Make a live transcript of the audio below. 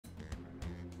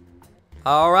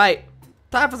All right,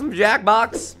 time for some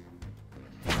Jackbox.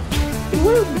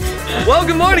 Well,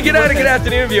 good morning, good night, and good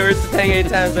afternoon, viewers. It's Paying 8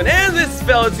 times one, and this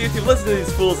fellow's YouTube. Listen to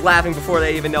these fools laughing before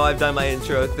they even know I've done my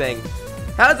intro thing.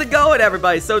 How's it going,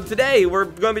 everybody? So today we're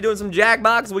going to be doing some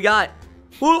Jackbox. We got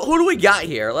who do we got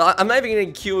here? I'm not even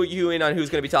going to cue you in on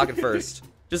who's going to be talking first.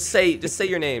 Just say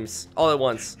your names all at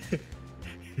once.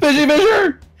 Fishy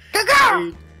Fisher!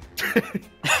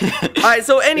 Alright,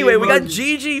 so anyway, we got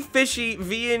Gigi, Fishy,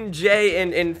 V and J,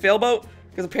 and Failboat,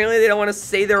 because apparently they don't want to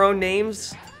say their own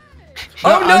names.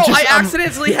 Oh no, I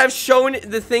accidentally have shown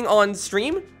the thing on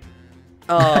stream.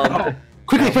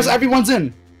 Quickly, press everyone's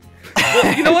in.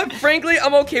 Well, you know what? Frankly,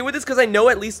 I'm okay with this because I know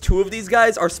at least 2 of these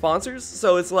guys are sponsors,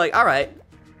 so it's like, alright.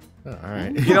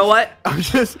 Alright. You know what?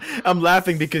 I'm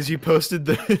laughing because you posted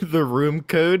the room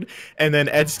code and then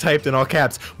Ed's typed in all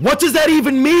caps. What does that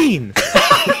even mean?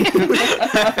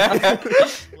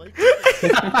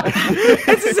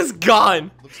 This is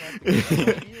gone.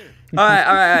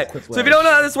 Alright. So if you don't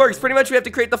know how this works, pretty much we have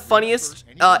to create the funniest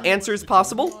answers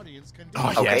possible.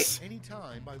 Oh, Okay. yes.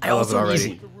 I also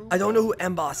already. I don't know who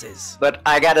M-Boss is. But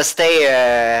I gotta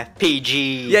stay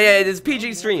PG. Yeah, it is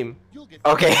PG stream.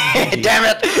 Okay, damn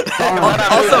it.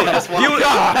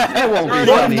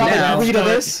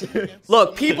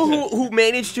 Look, people who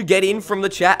managed to get in from the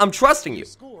chat, I'm trusting you.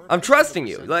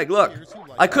 Like, look,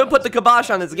 I could put the kibosh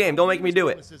on this game. Don't make me do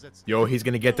it. Yo, he's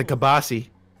gonna get the kabasi.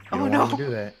 Oh no. Do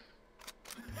that.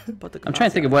 I'm trying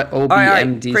to think of what OBMD All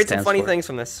right, create some stands funny for. things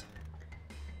from this.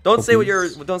 Don't say what you're.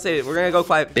 Don't say it. We're gonna go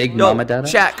quiet. Big no, Mama Dada?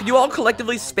 Chat, could you all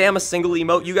collectively spam a single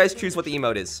emote? You guys choose what the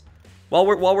emote is, while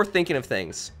we're thinking of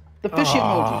things. The fishy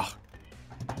emoji.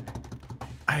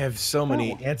 I have so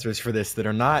many answers for this that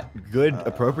are not good,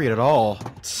 appropriate at all.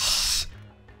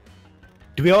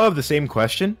 Do we all have the same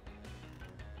question?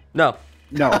 No.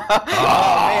 No. Oh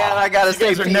man, I gotta stay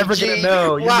guys are PG. never gonna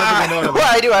know. You're never gonna know.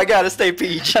 Why do I gotta stay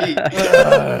PG?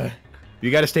 You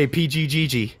gotta stay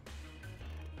PGGG.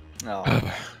 No.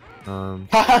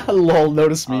 Lol,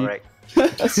 notice me. Alright.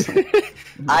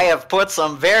 I have put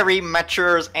some very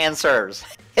mature answers.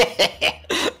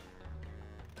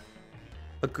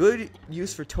 A good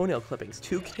use for toenail clippings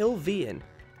to kill Vian.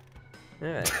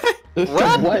 Alright.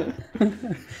 What?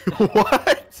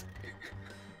 What?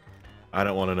 I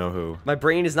don't want to know who. My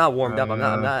brain is not warmed up.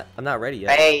 I'm not ready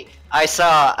yet. Hey, I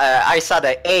saw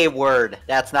the A word.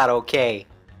 That's not okay.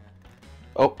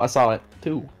 Oh, I saw it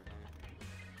too.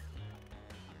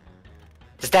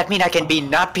 Does that mean I can be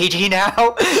not PG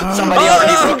now? Somebody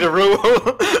already broke the rule.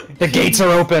 The gates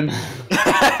are open.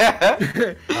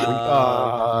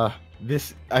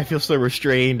 This, I feel so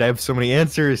restrained. I have so many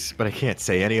answers, but I can't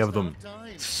say any of them.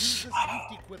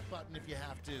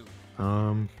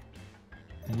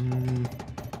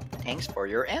 Thanks for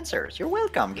your answers. You're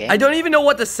welcome, game. I don't even know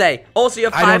what to say. Oh, so you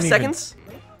have I 5 don't seconds?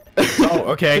 Oh,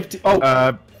 okay. 2,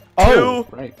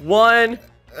 right. 1.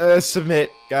 Submit.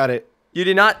 Got it. You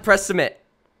did not press submit.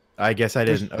 I guess I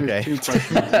didn't. Okay.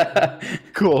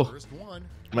 Cool.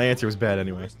 My answer was bad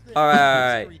anyway.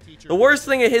 Alright. The worst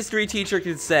thing a history teacher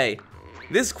could say.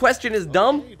 This question is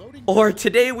dumb, or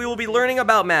today we will be learning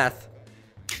about math.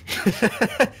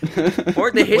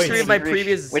 Or the history of my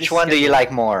previous... Which one do you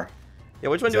like more? Yeah,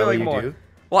 which one Is do I that like what you more? do?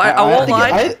 Well, I won't think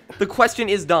lie. The question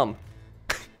is dumb.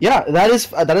 Yeah, that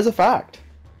is a fact.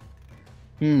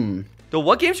 So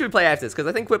what game should we play after this? Because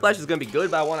I think Quiplash is going to be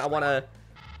good, but I want to...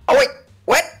 Oh wait,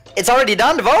 what? It's already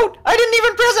done to vote? I didn't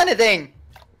even press anything.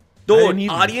 Dude,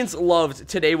 audience loved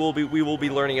today we will be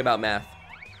learning about math.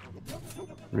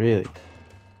 Really?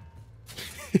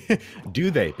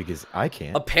 Do they? Because I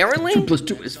can't. Apparently? 2 +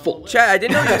 2 is 4. Chat, I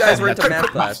didn't know you guys were into math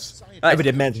class. I would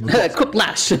imagine.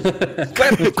 Quiplash.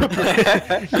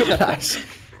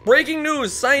 Breaking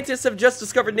news! Scientists have just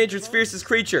discovered nature's fiercest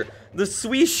creature, the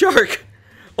Sui shark,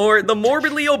 or the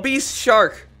morbidly obese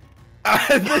shark.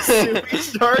 The Sui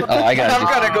Shark. Oh, I'm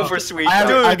gonna go for sweet.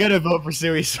 I gotta vote for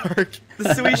Sui Shark.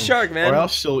 The Sui shark, man. Or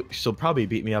else she'll probably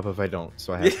beat me up if I don't.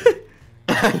 So I have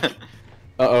to.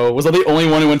 Uh-oh, was I the only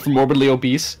one who went for morbidly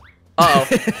obese? Oh,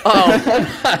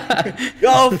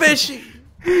 fishy!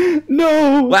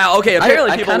 No! Wow, okay,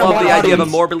 apparently I people kinda love want the idea of a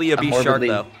audience- morbidly obese shark, morbidly-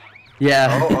 though.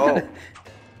 Yeah. Oh.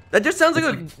 That just sounds like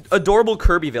an adorable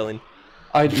Kirby villain.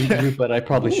 I do, but I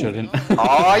probably shouldn't.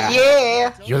 Oh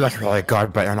yeah. You look really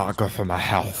good, but you're not good for my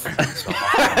health.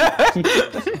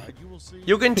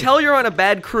 You can tell you're on a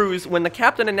bad cruise when the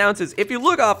captain announces, if you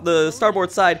look off the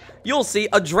starboard side, you'll see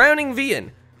a drowning Vian.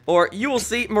 Or you will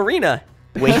see Marina.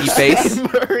 Winky face.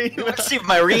 Let's see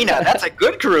Marina. That's a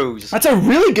good cruise. That's a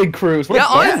really good cruise. What Yeah, a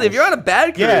honestly, gas. if you're on a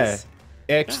bad cruise. Yeah.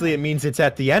 Actually, it means it's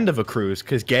at the end of a cruise.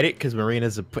 Cause get it? Cause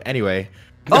Marina's a... Anyway.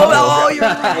 Oh, you're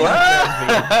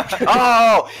right.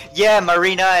 Oh, yeah,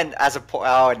 Marina and as a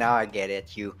oh, now I get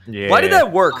it. You. Yeah. Why did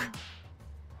that work?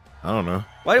 I don't know.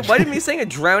 Why did me saying a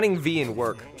drowning Vian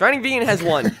work? Drowning Vian has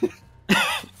one.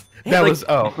 That like- was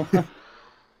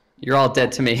You're all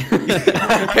dead to me.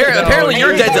 Apparently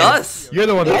you're dead to us. You're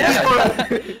the one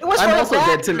that. It was I'm for a also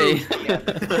dead to me.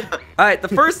 All right, the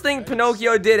first thing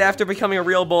Pinocchio did after becoming a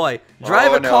real boy: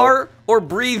 drive Oh, a no. car or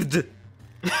breathed.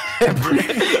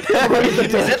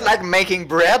 Is it like making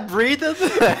bread breathe?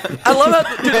 I love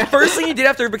how the first thing he did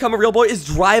after becoming a real boy is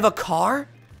drive a car.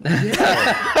 Like this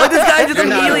guy just You're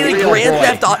not a immediately real Grand boy.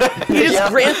 Theft Auto. He just Yeah.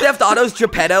 Grand Theft Autos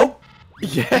Geppetto.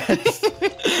 Yes.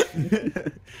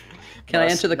 Can I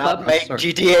enter the club? Not make Sorry.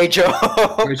 GTA jokes.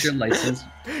 Where's your license?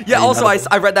 Yeah. Are you Also, not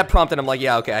I read that prompt and I'm like,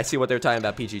 yeah, okay, I see what they're talking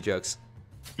about. PG jokes.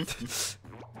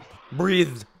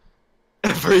 Breathed.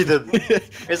 Breathe it.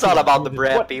 It's all about the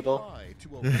bread, people.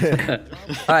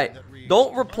 Alright,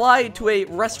 don't reply to a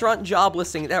restaurant job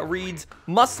listing that reads,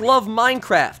 must love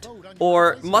Minecraft,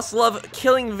 or must love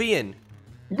killing Vian.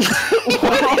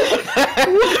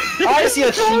 I see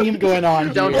a theme going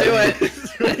on. Don't do it.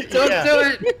 Don't do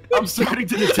it. I'm starting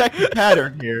to detect a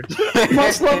pattern here.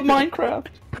 Must love Minecraft.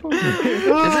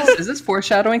 Is this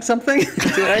foreshadowing something?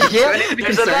 Do I need Yeah, to be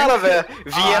there's a concerned? lot of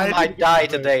VM might die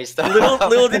today stuff.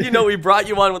 Little did you know we brought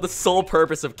you on with the sole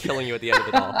purpose of killing you at the end of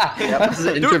it all. This is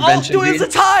an Dude, oh, intervention. dude, it's a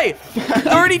tie!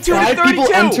 32 to 5 people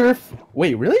 32! enter.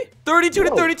 Wait, really? 32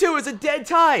 to 32 is a dead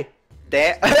tie!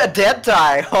 Dead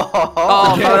tie.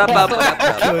 Oh,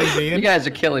 Killing me. You guys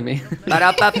are killing me. the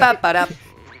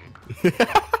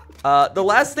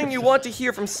last thing you want to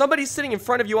hear from somebody sitting in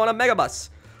front of you on a megabus.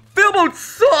 Philbo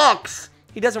sucks!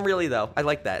 He doesn't really, though. I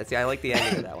like that. See, I like the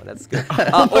ending of that one. That's good.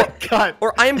 God.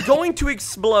 Or I am going to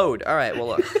explode. All right, well,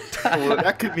 look.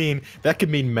 that could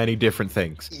mean many different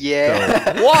things.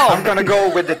 Yeah. Whoa! I'm gonna go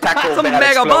with the taco That's a bell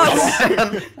megabus!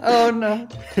 explosion. Oh no.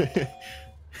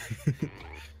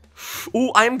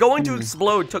 Ooh, I am going to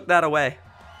explode. Took that away.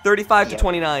 35 to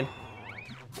 29.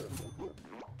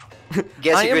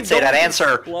 Guess I you am could say that going to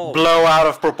answer. explode. Blow out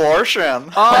of proportion.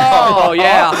 Oh,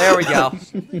 yeah, there we go.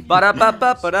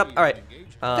 Ba-da-ba-ba-ba-da. All right.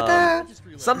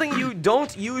 Something you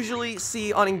don't usually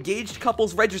see on engaged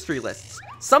couples registry lists.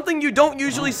 Something you don't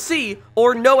usually see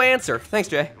or no answer. Thanks,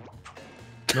 Jay.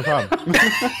 No problem.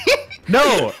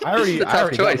 No, I already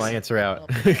got choice. my answer out.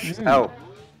 Oh.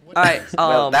 All right.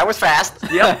 Well, that was fast.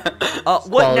 Yep. What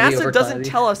Quality NASA over doesn't quantity.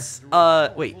 tell us,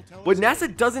 wait. What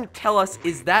NASA doesn't tell us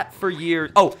is that for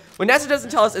years, what NASA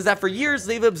doesn't tell us is that for years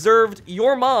they've observed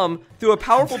your mom through a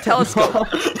powerful telescope.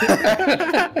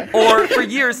 Or for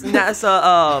years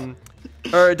NASA,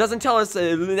 or it doesn't tell us,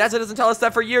 NASA doesn't tell us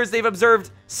that for years they've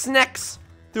observed snacks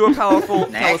through a powerful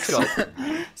Snacks. telescope.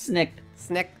 Snick.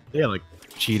 Snack. Yeah, like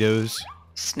Cheetos,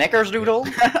 Snickersdoodle?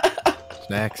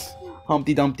 snacks.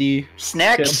 Humpty Dumpty.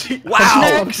 Snacks?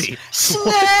 Wow. Snacks! See,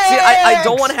 I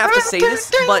don't want to have to say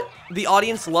this, but the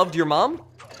audience loved your mom.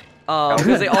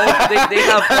 Because they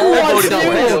have all voted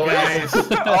for it.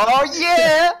 Oh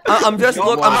yeah! I'm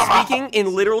I'm speaking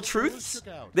in literal truths.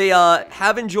 They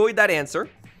have enjoyed that answer,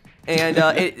 and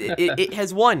it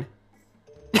has won.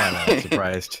 I'm not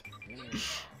surprised.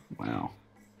 Wow.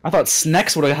 I thought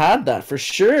Snex would have had that for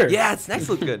sure. Yeah, snacks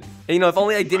look good. And, if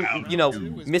only I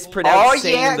didn't, mispronounce Oh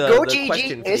saying yeah, the go the Gigi!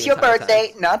 question for It's the your entire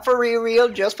birthday, not for real,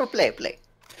 just for play.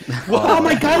 Oh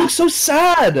my god, he looks so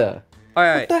sad. Time. All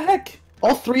right. What the heck?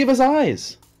 All 3 of his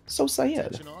eyes. So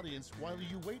sad.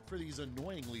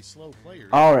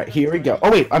 All right, here we go. Oh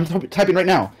wait, I'm typing right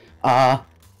now.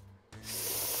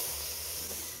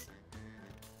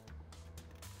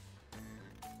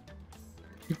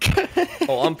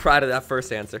 Oh, I'm proud of that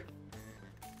first answer.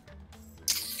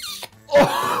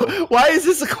 Oh, why is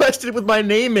this a question with my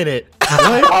name in it?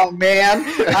 Oh man,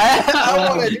 I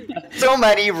want to do so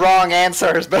many wrong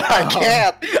answers, but I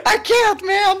can't. I can't,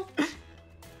 man.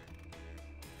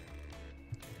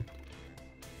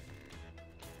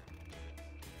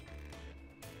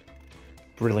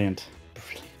 Brilliant.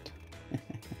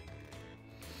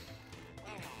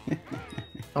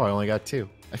 Oh, I only got 2.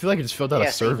 I feel like I just filled out Yeah,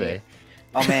 a same survey. here.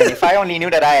 Oh man, if I only knew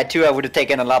that I had 2, I would have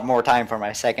taken a lot more time for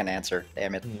my second answer.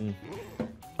 Damn it.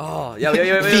 Oh, yeah.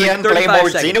 VM play 35 more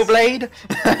seconds. Xenoblade?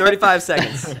 35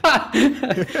 seconds.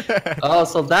 Oh,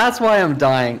 so that's why I'm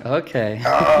dying. Okay.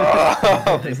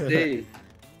 Oh. I see.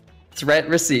 Threat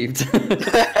received.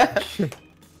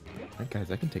 Guys,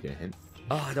 I can take a hint.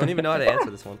 Oh, I don't even know how to answer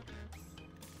this one.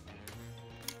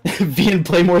 V and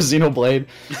play more Xenoblade.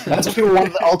 That's what people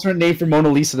want the alternate name for Mona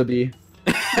Lisa to be.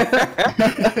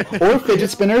 Or fidget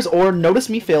spinners, or notice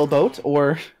me failboat,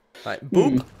 or All right,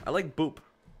 boop. I like boop. All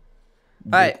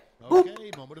right.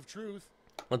 Okay, moment of truth.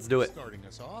 Let's do it.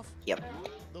 Yep.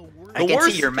 The I can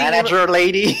worst see your theme- manager,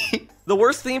 lady. The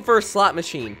worst theme for a slot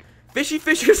machine. Fishy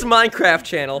Fisher's Minecraft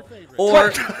channel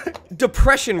or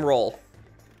Depression Roll.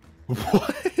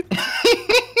 What?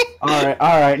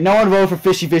 All right. No one vote for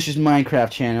Fishy Fisher's Minecraft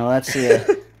channel. That's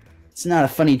it's not a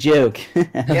funny joke.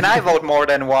 Can I vote more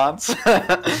than once?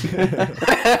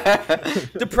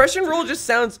 Depression Roll just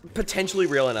sounds potentially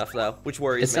real enough, though, which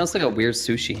worries It me. sounds like a weird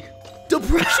sushi.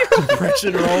 Depression Roll.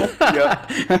 Depression roll.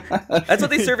 That's what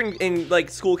they serve in like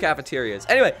school cafeterias.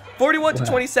 Anyway, 41 to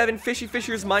 27, Fishy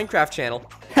Fisher's Minecraft channel.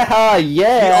 Haha,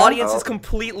 yeah. The audience has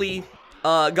completely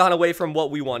gone away from what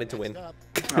we wanted to win.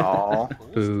 Oh.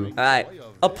 Boo. All right,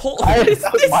 what is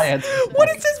that was this? my answer. What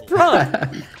is this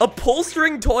prompt? A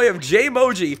pull-string toy of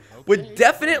J-Moji would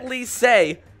definitely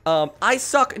say, "I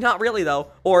suck," not really though,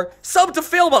 or "Sub to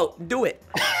Failboat, do it."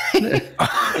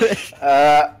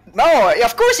 No,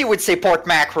 of course you would say port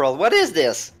mackerel. What is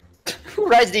this? Who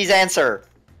writes these answer?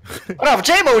 Oh, no,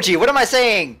 J-Moji, what am I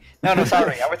saying? No,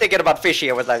 sorry. I was thinking about fishy.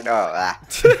 I was like, no, No!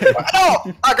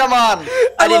 Oh, come on!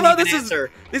 I love how didn't this even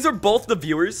answer. these are both the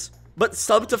viewers, but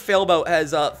Sub to Failboat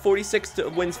has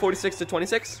wins 46 to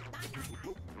 26.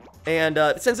 And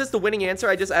since it's the winning answer,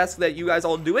 I just ask that you guys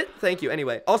all do it. Thank you.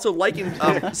 Anyway, also like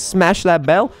and smash that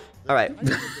bell. All right.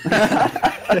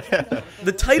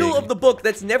 The title of the book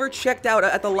that's never checked out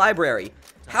at the library: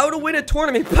 How to Win a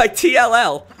Tournament by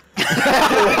TLL.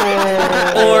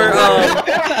 Or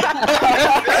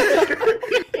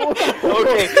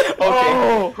Okay.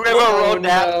 Whoever wrote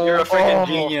that, you're a freaking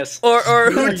genius.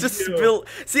 or who just spill.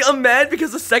 See, I'm mad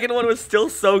because the second one was still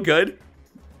so good.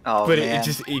 Oh, But man.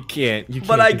 you can't. You can't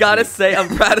But I gotta compete. say,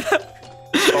 I'm proud of that.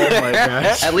 Oh my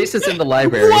gosh. At least it's in the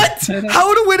library. What?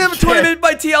 How to Win a Tournament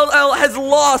by TLL has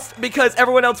lost because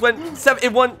everyone else won.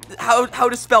 It won. How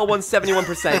to Spell won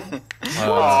 71%.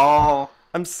 Oh.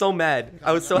 I'm so mad.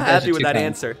 I was so happy with that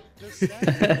answer.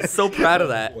 So proud of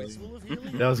that.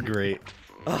 That was great.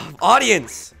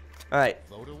 Audience. All right.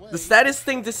 The saddest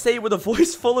thing to say with a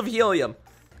voice full of helium.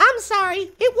 I'm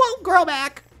sorry, it won't grow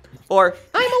back. Or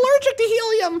I'm allergic to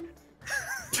helium.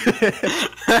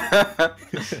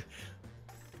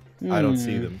 I don't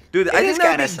see them. Dude, I think is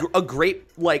that would kinda be a great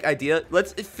idea.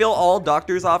 Let's fill all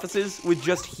doctors' offices with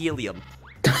just helium.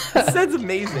 That sounds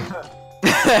amazing.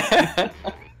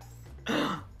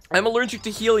 I'm allergic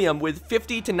to helium with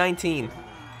 50 to 19.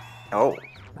 Oh.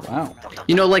 Wow.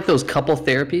 You know, like those couple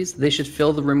therapies, they should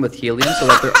fill the room with helium so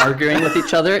that they're arguing with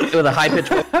each other with a high-pitched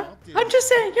voice. I'm just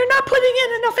saying, you're not putting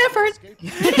in enough effort.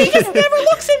 And he just never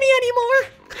looks at me anymore.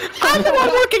 I'm the one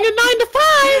working a 9 to 5.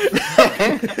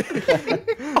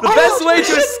 The best way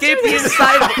to escape the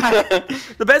inside of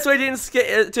the best way to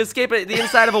escape the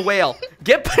inside of a whale.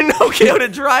 Get Pinocchio to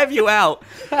drive you out.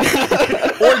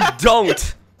 Or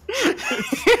don't.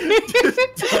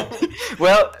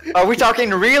 Well, are we talking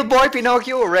real boy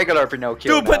Pinocchio or regular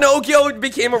Pinocchio? Dude, now? Pinocchio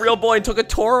became a real boy and took a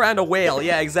tour around a whale.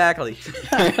 Yeah, exactly.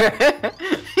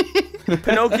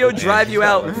 Pinocchio drive you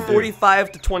out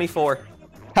 45 to 24.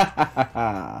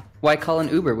 Why call an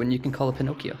Uber when you can call a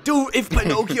Pinocchio? Dude, if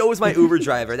Pinocchio was my Uber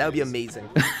driver, that would be amazing.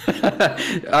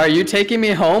 Are you taking me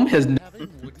home?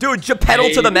 Dude, pedal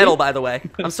to the metal, by the way.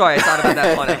 I'm sorry, I thought about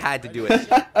that one. I had to do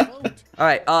it. All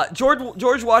right,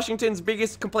 George Washington's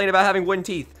biggest complaint about having wooden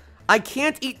teeth. I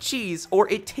can't eat cheese or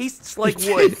it tastes like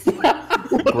wood.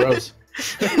 Gross.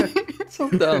 So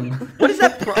dumb. What is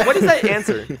that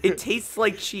answer? It tastes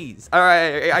like cheese. All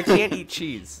right, I can't eat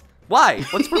cheese. Why?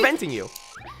 What's preventing you?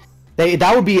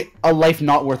 That would be a life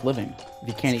not worth living if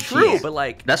you can't eat True, cheese. but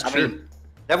like, That's I true. mean,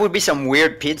 that would be some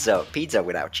weird pizza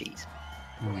without cheese.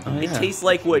 it tastes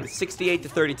like wood. 68 to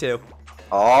 32.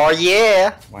 Oh,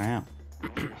 yeah. Wow.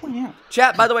 Oh, yeah.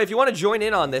 Chat, by the way, if you want to join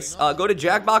in on this, go to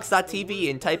jackbox.tv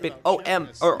and type in OM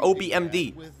or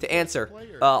OBMD to answer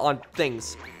on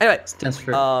things. Anyway, Stands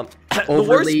for the worst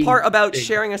overly part about big.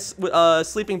 sharing a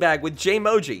sleeping bag with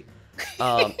J-Moji,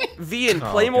 Vian,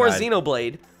 play more God.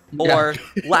 Xenoblade, or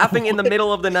laughing in the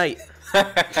middle of the night.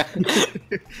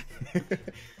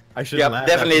 I should Yep, laugh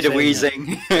definitely the after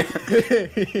saying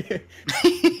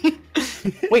wheezing.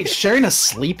 Wait, sharing a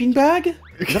sleeping bag?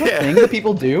 Is that a thing that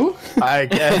people do? that. I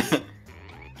guess.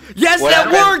 Yes, What that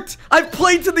happened? worked! I've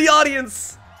played to the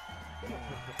audience.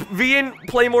 Vian,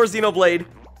 play more Xenoblade.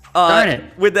 Darn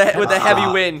it. With the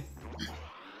heavy win.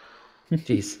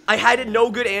 Jeez. I had no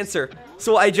good answer,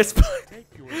 so I just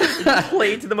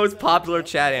played to the most popular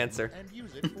chat answer.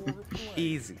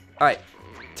 Easy. All right.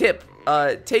 Tip.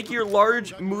 Take your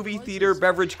large movie theater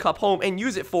beverage cup home and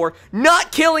use it for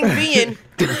not killing Vian.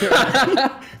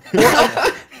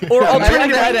 or I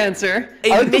like that alternatively, answer.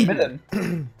 a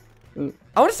mitten.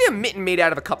 I want to see a mitten made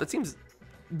out of a cup. That seems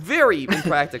very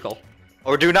impractical.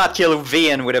 Or do not kill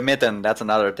Vian with a mitten. That's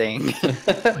another thing.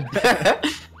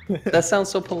 That sounds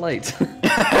so polite.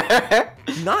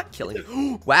 Not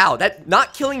killing. Wow, that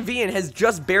not killing Vian has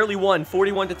just barely won,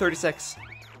 41 to 36.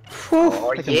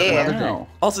 Oh yeah. No.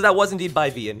 Also, that was indeed by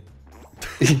Vian.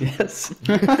 Yes.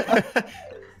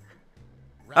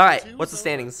 All right, what's the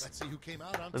standings? Let's see who came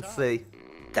out on Let's top. see.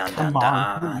 Dun, dun, Come dun.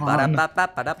 on. Come on.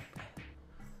 Ba-da-ba-ba-ba-da.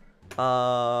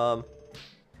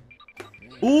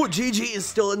 Ooh, GG is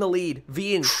still in the lead.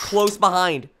 Vian close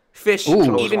behind. Fish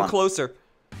Ooh. even Close one. closer.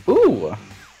 Ooh.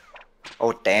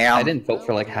 Oh damn. I didn't vote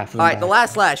for like half of them. All right, the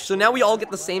last slash. So now we all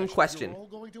get the same question. All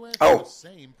going to answer Oh. the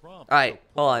same prompt. All right,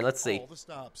 hold on. Let's see. All the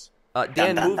stops.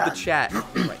 Dan, dun, move the dun. chat.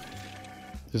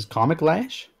 There's Comic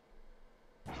Lash?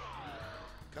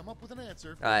 Come up with an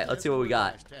answer. All right, let's see what we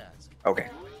got. Okay.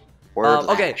 Word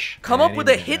Okay, lash. come I up with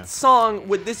a didn't even hit know. song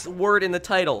with this word in the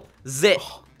title. Zit.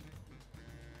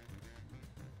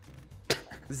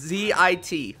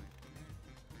 Z-I-T.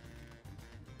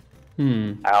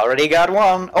 Hmm. I already got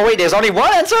one. Oh wait, there's only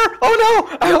one answer? Oh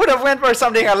no! I would have went for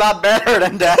something a lot better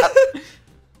than that.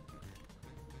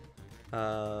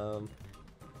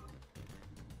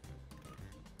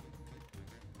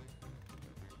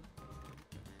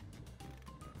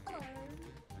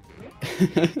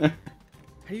 How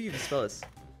do you even spell this?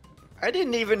 I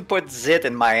didn't even put zit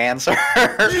in my answer.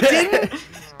 You didn't?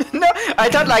 No, I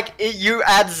thought like you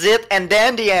add zit and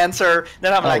then the answer.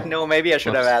 Then I'm like, no, maybe I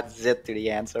should have added zit to the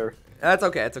answer. That's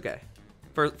okay, it's okay.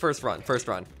 First run.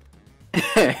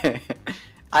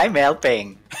 I'm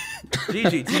helping.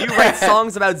 Gigi, do you write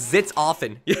songs about zits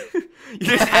often? You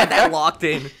just had that locked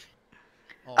in.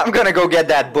 I'm gonna go get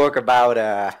that book about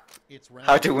It's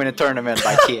how to win a tournament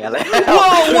by TLL.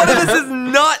 Whoa, one of this is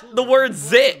not the word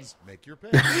zit. Make your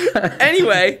pick.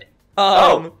 Anyway,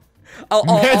 Oh.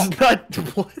 That's not.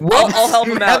 What? I'll help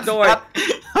him out, That's don't worry.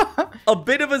 not- A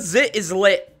bit of a zit is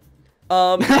lit.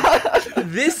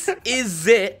 This is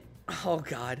zit. Oh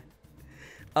god.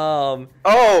 Oh,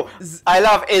 I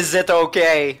love Is It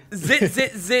Okay?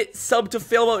 Zit, sub to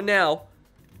fail out now.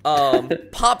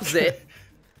 Pop zit.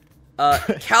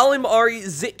 Calamari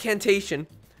zit cantation.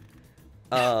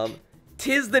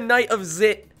 Tis the night of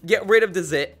zit, get rid of the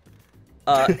zit.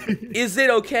 Is it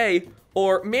okay?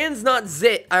 Or man's not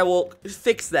zit, I will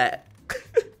fix that.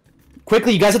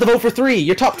 Quickly, you guys have to vote for 3.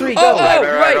 Your top 3, go! Oh,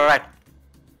 Right.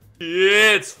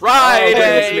 It's Oh, Friday,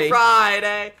 goodness me.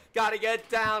 Friday. Gotta get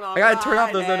down on Oh, I gotta turn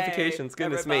off those notifications,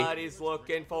 goodness me. Everybody's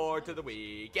looking forward to the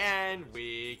weekend.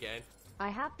 I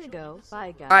have to go.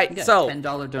 Bye, guys. Alright, You got so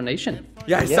 $10 donation.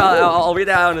 yeah, I saw. I'll read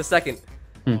that out in a second.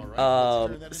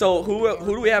 So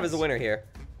who do we have as a winner here?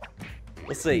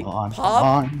 Let's see. Come on, Pop. come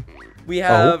on. We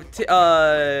have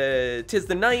Tis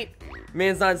the Night.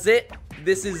 Man's not zit.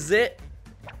 This is zit.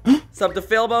 Sub to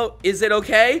Failboat. Is it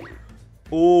okay?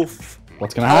 Oof.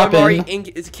 What's gonna Calamari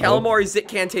happen? it's Calamari zit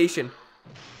cantation.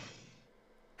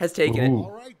 Has taken Ooh. it.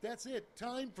 All right, that's it.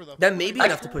 Time for the. That may be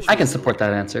enough to push. I can support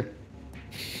that answer.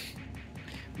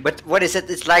 But what is it?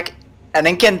 It's like an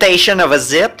incantation of a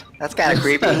zit? That's kind of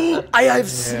creepy. I have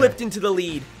slipped into the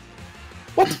lead.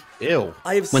 What? Ew.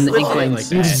 I have When the slipped. inkling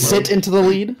like You that. sit into the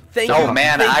lead? Thank Oh you.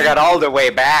 man, thank I you. got all the way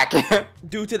back.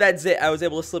 Due to that zit, I was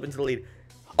able to slip into the lead.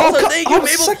 Oh, Also, co- thank you, oh,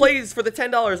 Mabel sec- Plays, for the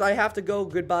 $10. I have to go.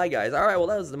 Goodbye, guys. All right, well,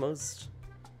 that was the most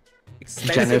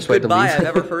expensive Generous way to goodbye leave.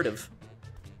 I've ever heard of.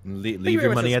 Leave very your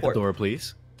much money for at the support. door,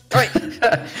 please.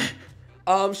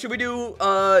 All right. Should we do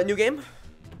new game?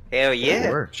 Hell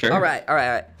yeah. Sure. All right.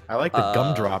 I like the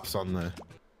gumdrops on the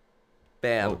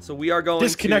Bam. Oh. So we are going to.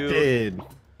 disconnected.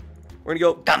 We're gonna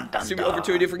go Dun, dun, zoom over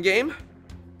to a different game.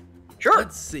 Sure.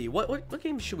 Let's see. What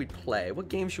game should we play? What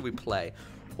game should we play?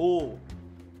 Oh.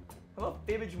 How about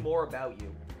Fibbage More About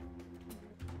You?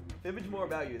 Fibbage More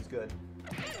About You is good.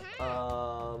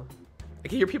 I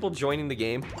can hear people joining the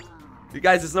game. You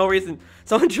guys, there's no reason.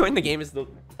 Someone joined the game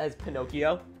as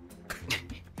Pinocchio.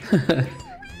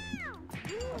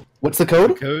 What's the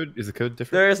code? Code is the code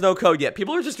different? There is no code yet.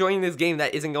 People are just joining this game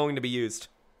that isn't going to be used.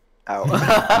 Oh.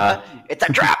 It's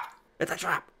a trap. It's a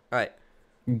trap. All right.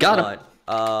 Got Hold him.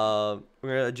 on.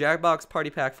 We're gonna Jackbox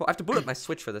Party Pack 4. I have to boot up my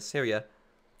Switch for this. Here we go.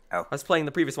 Oh. I was playing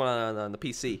the previous one on the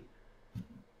PC.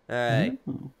 All right.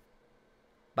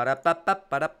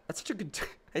 Ba-da-ba-ba-ba-da. That's such a good.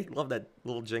 I love that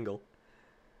little jingle.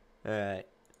 All right.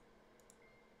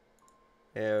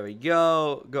 There we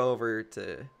go. Go over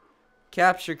to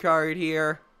capture card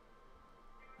here.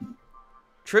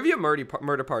 Trivia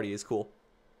Murder Party is cool.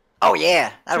 Oh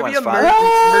yeah, that Trivia one's fun.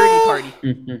 Murdy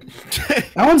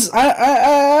Party. That one's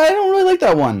I don't really like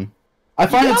that one. I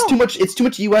find it's too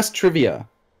much US trivia,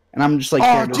 and I'm just like,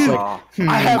 Oh, just dude. like,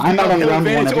 I have I'm not on no round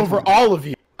one advantage every over time. all of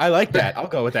you. I like that. I'll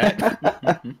go with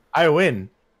that. I win.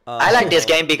 I like this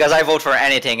game because I vote for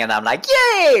anything, and I'm like,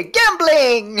 yay,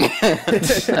 gambling!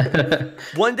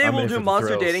 One day I'm we'll in do for the Monster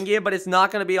thrills. Dating Game, but it's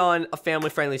not going to be on a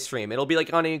family-friendly stream. It'll be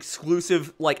like on an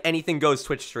exclusive, like anything goes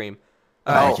Twitch stream.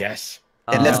 Oh. Yes.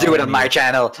 And let's do it on my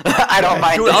channel. I don't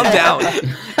mind. Dude, I'm down.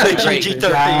 The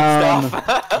GG13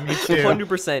 stuff. Me too.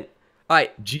 100%. All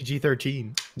right.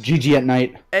 GG13. GG at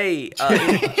night. Hey.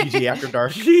 GG after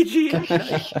dark. GG.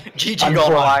 GG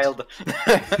gone wild.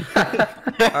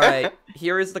 All right.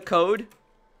 Here is the code.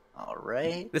 All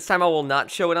right. This time I will not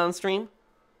show it on stream.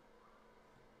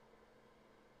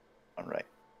 All right.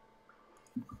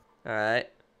 All right.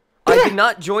 I did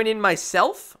not join in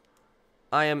myself.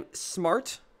 I am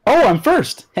smart. Oh, I'm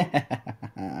first.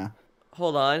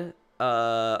 Hold on.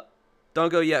 Don't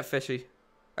go yet, Fishy.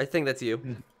 I think that's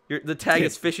you. The tag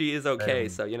is Fishy is okay,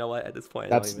 so you know what? At this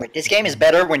point, I don't even... Wait, this game is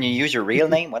better when you use your real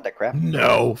name? What the crap?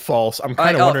 No, false. I'm All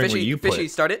kind right, of wondering Fishy, what you put. Fishy,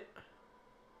 start it.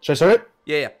 Should I start it?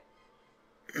 Yeah.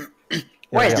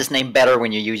 Why is Yeah. this name better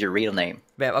when you use your real name?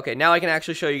 Bam. Okay, now I can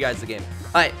actually show you guys the game.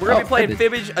 All right, we're gonna be playing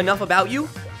Fibbage Enough About You.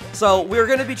 So we're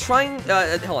gonna be trying.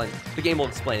 Hold on, the game will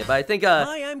explain it, but I think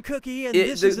Hi, I'm Cookie, and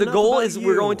this is the Enough goal About is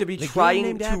we're You, going to be the game trying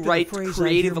named to after the write phrase I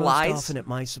creative hear most lies often at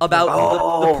my about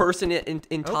support. the person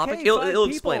in topic. Okay, It'll five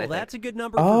explain it. people, that's a good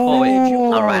number Oh, for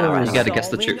Fibbage. all right. You gotta guess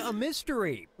the Solving truth. a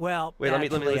mystery. Well, Wait, let me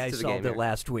actually, listen I to the solved game it here.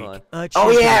 last week. Hold Oh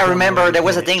Tuesday, yeah, I Monday, remember there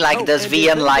was a thing like, Oh, does and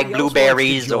VN if like anybody else wants to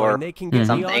blueberries join, or they can get the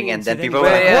something? And audience then at people any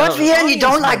were like, Yeah, what, VN, you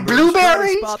don't like members try to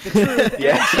blueberries? spot the truth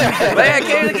Yeah. and Wait, I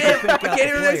can't pick hear out the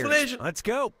players. explanation. Let's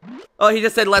go. Oh, he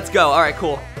just said, "Let's go." All right,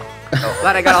 cool.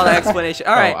 Glad I got all that explanation.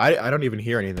 All right. Oh, I don't even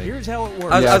hear anything. Here's how it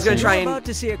works. I was gonna Yeah, try You're and about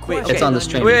to see a wait. question Okay. It's on the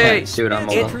stream. Wait, You wait, can't do it on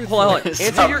wait. mobile. Hold on. It's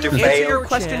Answer up your, to answer fail. your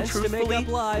question Chance to make truthfully. up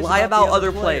lies Lie about about the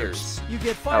other players. players. You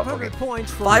get 500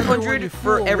 points for 500 everyone you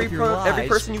for fool every with your every lies,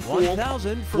 person you fool,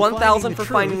 1,000 for 1,000 for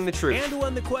finding finding the truth. And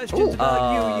when the question's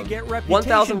about you, you get reputation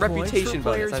 1,000 points reputation for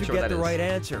bonus. players I'm who sure get what the that is. right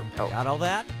answer. Oh. Got all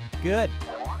that? Good.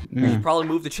 Probably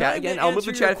move the chat Time to again. I'll move the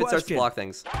answer chat your if it starts to question. block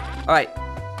things. All right.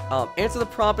 Answer the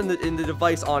prompt in the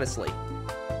device honestly.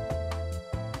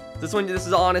 This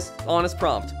is honest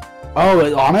prompt.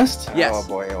 Oh, honest? Yes. Oh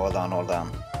boy, hold on.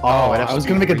 Oh, it has I was to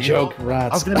gonna be make a real? joke. I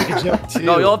Rats. was gonna make a joke too.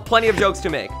 No, you'll have plenty of jokes to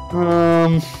make.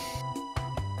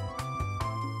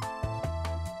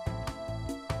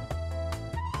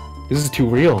 This is too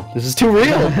real. This is too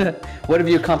real. What have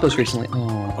you accomplished recently?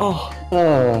 Oh.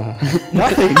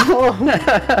 Nothing.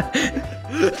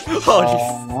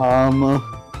 Oh,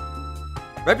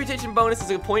 reputation bonus is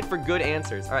a point for good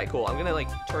answers. All right, cool. I'm gonna like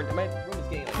turn. I might run this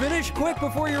game. Finish quick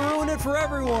before you ruin it for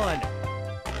everyone.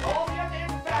 Oh, you have to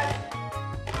answer fast.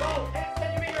 Go,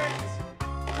 extend your finger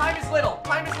ends. Time is little.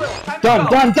 Time is little. Time Done. to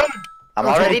go. Done. Done. I'm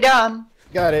already done.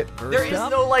 Got it. There is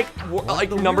no like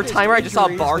number timer. I just saw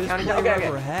a bar counting. Okay.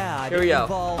 Here we go.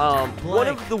 One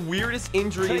of the weirdest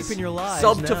injuries Type in your lies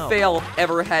sub to now. fail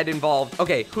ever had involved.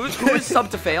 Okay, who is sub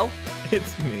to fail?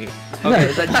 It's me. Okay,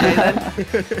 is that Jay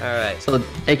then? All right. So,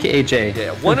 AKA J.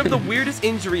 Yeah, one of the weirdest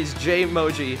injuries J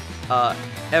emoji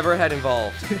ever had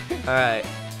involved. All right.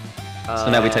 So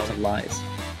now we type some lies.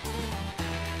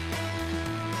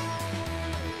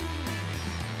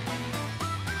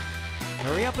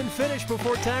 Hurry up and finish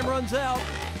before time runs out.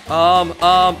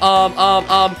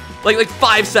 Like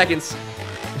 5 seconds.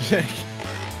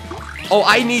 Oh,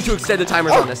 I need to extend the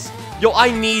timers on this. Yo,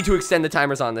 I need to extend the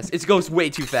timers on this. It goes way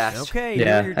too fast. Okay, Yeah,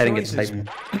 here are your I didn't get to choices.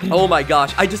 type. Oh my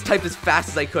gosh, I just typed as fast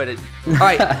as I could. All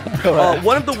right,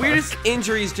 one of the weirdest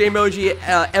injuries Jmoji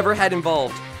ever had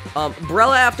involved.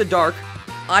 Umbrella after dark,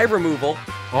 eye removal,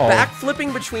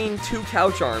 backflipping between two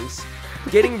couch arms,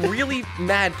 getting really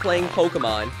mad playing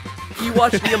Pokemon. He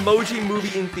watched the Emoji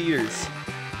movie in theaters.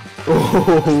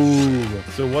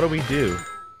 So what do we do?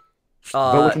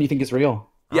 But which one do you think is real?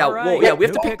 Yeah, All right, well, yeah, we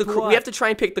have to who pick the picked we have to try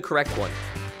and pick the correct one.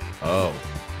 Oh.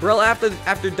 Umbrella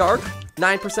after dark,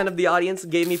 9% of the audience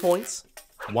gave me points.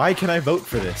 Why can I vote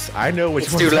for this? I know which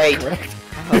It's one's too late. correct.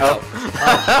 No,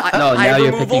 Eye now you're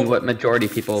removal, picking what majority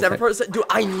people pick. 7%. Dude,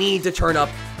 I need to turn up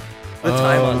the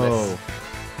time on this.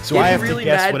 So Getting I have really to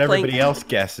guess mad what everybody playing- else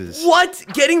guesses. What?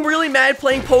 Getting really mad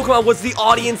playing Pokemon was the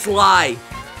audience lie.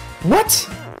 What?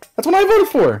 That's what I voted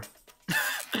for.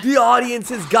 The audience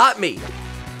has got me.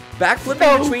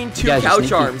 Backflipping between two guys are couch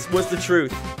sneaky. arms was the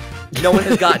truth. No one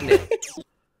has gotten it.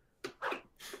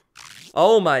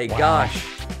 Oh my gosh.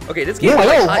 Okay, this game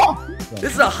is like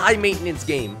this is a high maintenance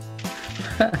game.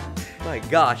 My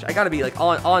gosh, I gotta be like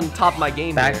on top of my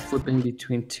game here. Backflipping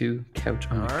between two couch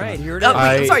arms. All right, here it No, is.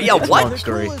 wait, sorry, yeah, it's a what? long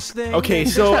story. Coolest thing Okay,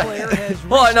 this so player has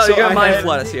Hold on, no, So you're gonna I mind had-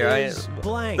 flood us here. is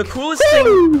blank. The coolest thing,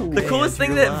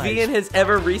 Answer that your Vian lies. has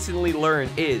ever recently learned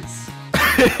is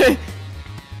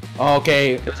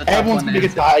Okay, was a tough everyone's one gonna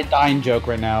to make a dying joke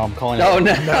right now. I'm calling it. Oh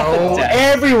no! No,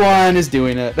 everyone is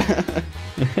doing it.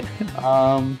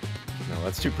 No,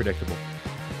 that's too predictable.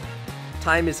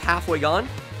 Time is halfway gone.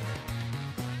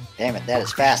 Damn it, that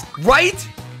is fast. Right?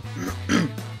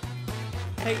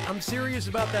 Hey, I'm serious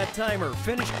about that timer.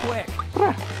 Finish quick.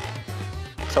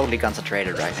 Totally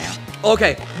concentrated right now.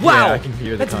 Okay. Wow. Yeah, I can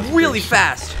hear the That's really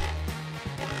fast.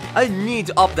 I need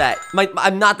to up that.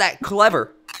 I'm not that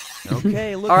clever.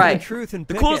 Okay, look All for right. the truth and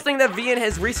The pick coolest it. thing that Vian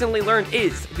has recently learned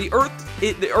is the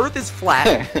Earth is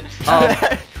flat.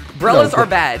 Umbrellas are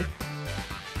bad.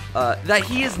 That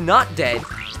he is not dead.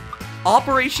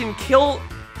 Operation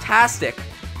Kill-tastic.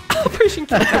 Operation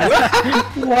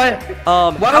Kill-tastic. What?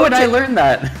 Why how would I to- learn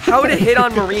that? How to hit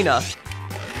on Marina,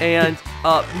 and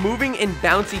moving in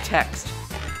bouncy text.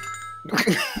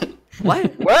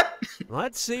 What? What?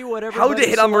 Let's see whatever. How to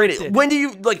hit on Marina? When do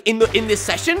you like in this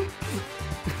session?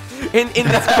 In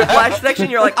this flash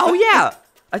section, you're like, oh yeah,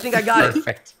 I think I got it.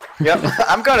 Perfect. Yep.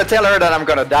 I'm gonna tell her that I'm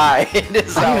gonna die in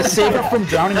this I'm gonna house. save her from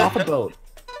drowning off a boat.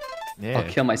 Yeah. I'll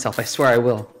kill myself. I swear I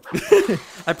will.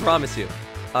 I promise you.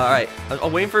 All right,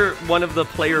 I'm waiting for one of the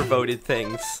player voted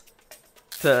things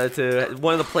to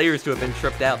one of the players to have been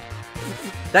tripped out.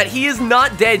 That he is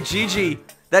not dead, GG.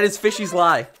 That is Fishy's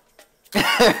lie.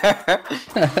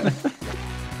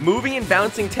 Moving and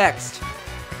bouncing text.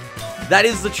 That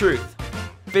is the truth.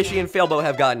 Fishy and Failboat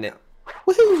have gotten it.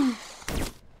 Woohoo!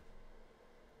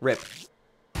 Rip.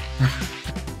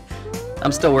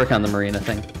 I'm still working on the Marina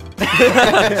thing.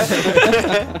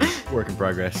 Work in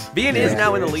progress. Vian is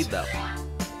now in the lead though.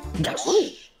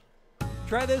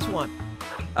 Try this one.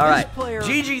 All This right. player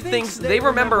GG thinks they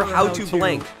remember how to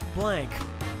blank. Blank.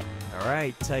 All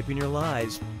right, type in your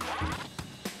lies.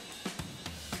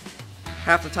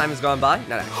 Half the time has gone by.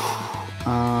 Not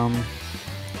actually.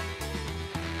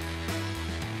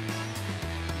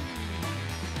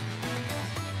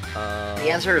 The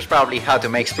answer is probably how to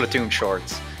make Splatoon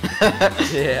shorts.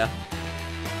 Yeah.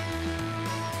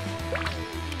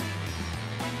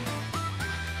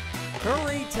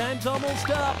 Hurry, time's almost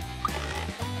up.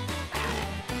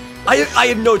 I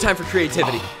have no time for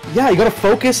creativity. Yeah, you gotta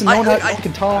focus and no one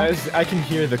can talk. I can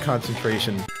hear the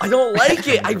concentration. I don't like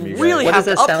it. I really What have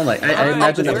does to that up. sound like? I up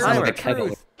imagine the that sounds timer. like a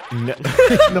kettle. No,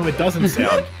 no, it doesn't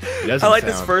sound. It doesn't I like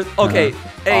this sound. first. Okay,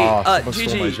 hey, someone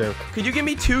stole my GG, joke. could you give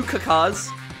me 2 cacas?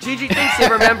 GG thinks they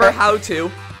remember how to.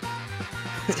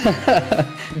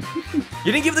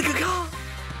 You didn't give the caca.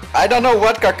 I don't know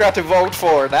what Kaka to vote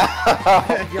for now.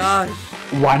 Oh gosh.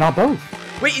 Why not both?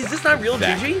 Wait, is this not real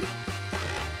GG?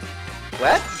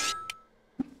 What?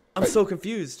 I'm so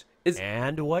confused. Is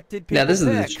And what did people Yeah, this is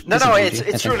the pick? No, this no, is it's GG,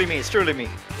 I think. truly me. It's truly me.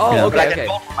 oh Yeah. But I okay can okay.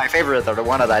 vote for my favorite or the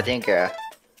one that I think.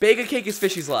 Bagel cake is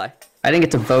Fishy's lie. I didn't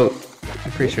get to vote.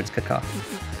 I'm pretty sure it's caca.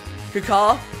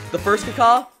 Caca, the first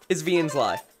caca is Vian's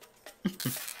lie.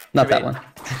 Not that one.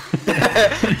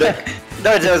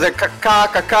 No, there's a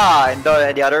Kaka, and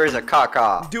the other is a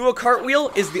Kaka. Do a cartwheel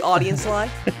is the audience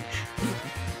lie.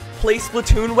 Play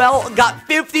Splatoon well got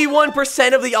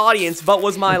 51% of the audience, but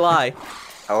was my lie.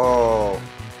 Oh.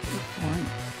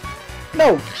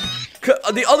 No.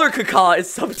 The other caca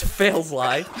is sub to fail's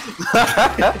lie.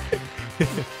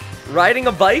 Riding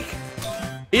a bike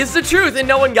is the truth, and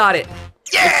no one got it.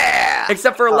 Yeah!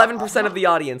 Except for 11% of the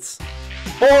audience.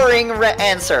 Boring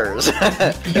answers. You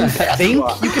think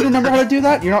you can remember how to do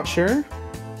that? You're not sure?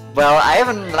 Well, I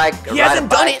haven't like He hasn't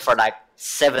done it for like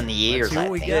 7 years. see what I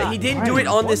we think. got. Yeah, he didn't do it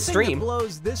on One this thing that stream.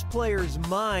 blows this player's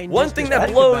mind. One just thing to that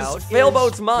think blows about is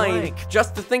Failboat's mind, blank.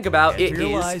 just to think about, it Enter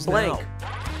your is lies blank.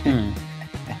 now.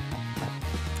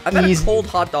 I've had a Easy. cold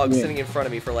hot dog sitting in front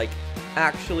of me for like,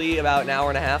 actually about an hour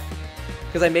and a half.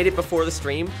 Because I made it before the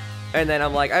stream, and then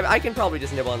I'm like, I can probably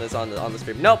just nibble on this on the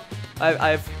stream. Nope,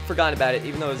 I've forgotten about it,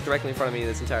 even though it was directly in front of me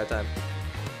this entire time.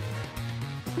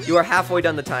 You are halfway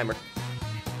done the timer.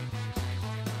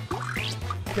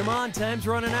 Come on, time's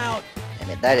running out. I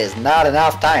mean, that is not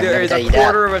enough time. There let me is tell a you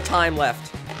quarter of a time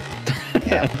left. that.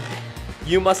 Yeah.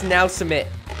 You must now submit.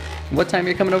 What time are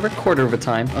you coming over? Quarter of a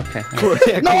time. Okay.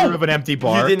 A quarter of an empty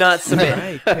bar. You did not submit.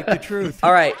 Right, pick the truth.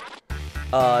 All right.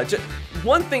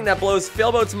 One thing that blows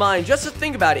Failboat's mind, just to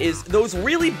think about it, is those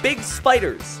really big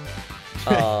spiders,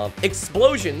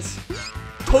 explosions,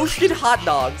 toasted hot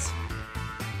dogs,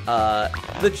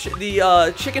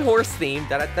 the chicken horse theme,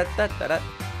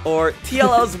 or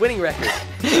TLL's winning record.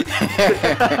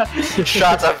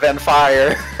 Shots of Van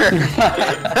Fire.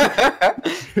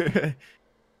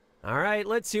 All right,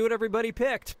 let's see what everybody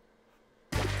picked.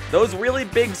 Those really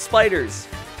big spiders.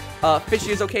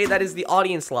 Fishy is okay. That is the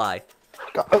audience lie.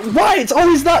 Why? It's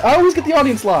always that. I always get the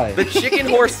audience lie. The chicken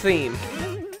horse theme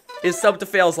is sub to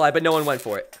fail's lie, but no one went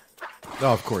for it.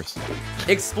 Oh, of course.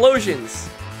 Explosions.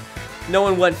 No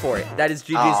one went for it. That is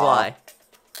Gigi's Aw. lie.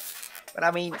 But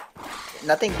I mean,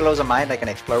 nothing blows a mind like an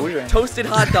explosion. Toasted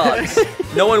hot dogs.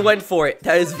 No one went for it.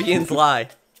 That is Vian's lie.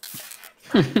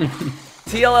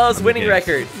 TLL's winning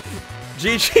record.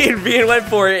 Gigi and Vian went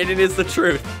for it, and it is the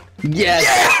truth. Yes!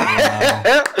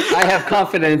 I have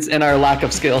confidence in our lack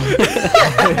of skill.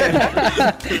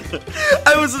 I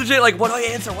was legit like, what do I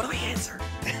answer? What do I answer?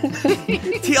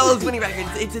 TLL's winning record.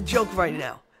 It's a joke right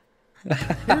now.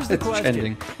 Here's the question.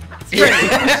 Trending.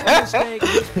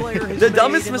 The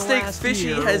dumbest mistake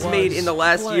Fishy has made in the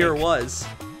last year was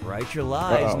Write your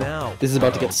lies now. This is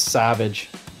about to get savage.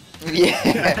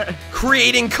 Yeah.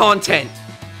 creating content.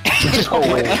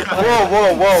 Whoa.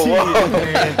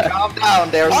 Calm down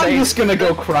there, I'm Saint. just gonna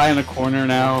go cry in a corner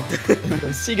now.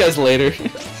 See you guys later.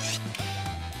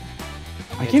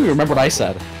 I can't even remember what I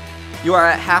said. You are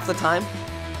at half the time.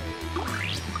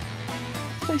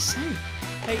 What did I say?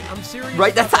 Hey, I'm serious.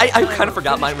 Right, that's about I the kind timer. of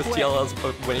forgot mine was Finish quick.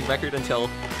 TLL's winning record until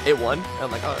it won. And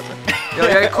I'm like, oh, that's it. You're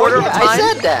at a quarter of the time. I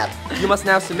said that. You must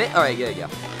now submit. All right, yeah, yeah.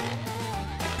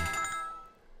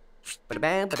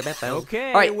 Okay,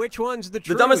 All right. which one's the The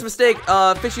truth? dumbest mistake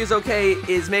Fishy is okay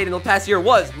is made in the past year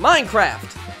was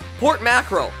Minecraft, port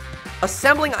mackerel,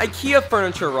 assembling IKEA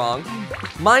furniture wrong,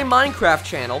 my Minecraft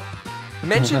channel,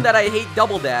 mentioned that I hate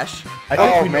Double Dash, I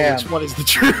think Oh, we know man. which one is the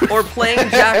truth. or playing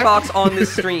Jackbox on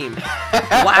this stream.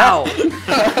 Wow.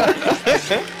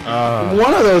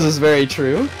 One of those is very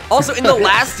true. Also, in the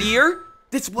last year,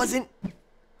 this wasn't.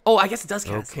 Oh, I guess it does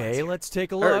count. Okay, let's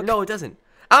take a Or, look. no, it doesn't.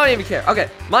 I don't even care. Okay,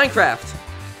 Minecraft.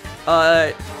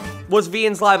 Was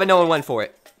Vian's live and no one went for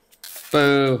it.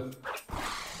 Boo.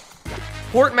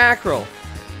 Port mackerel.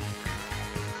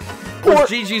 Was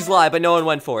Gigi's live but no one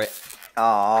went for it.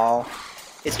 Oh,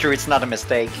 it's true. It's not a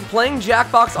mistake. Playing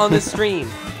Jackbox on this stream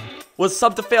was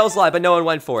sub to fails live but no one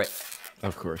went for it.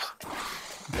 Of course.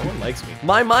 No one likes me.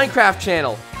 My Minecraft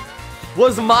channel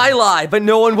was my lie but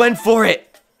no one went for it.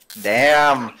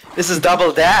 Damn, this is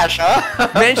Double Dash, huh?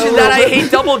 Mentioned that I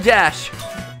hate Double Dash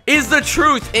is the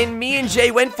truth and me and Jay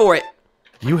went for it.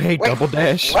 You hate Wait, Double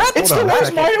Dash? what? It's Hold the on a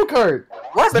worst second. Mario Kart.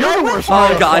 What? You're the worst Oh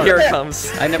Mario god, Kart. here it comes.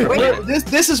 I never played it.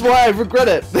 This is why I regret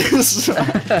it. This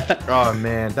Oh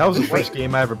man, that was the first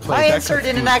game I ever played. My That answer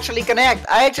confused didn't me. actually connect.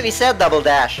 I actually said Double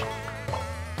Dash.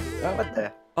 What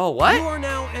the? Oh, You what? are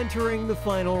now entering the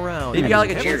final round. Maybe you got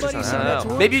like a cheers or Everybody something. I don't submits know.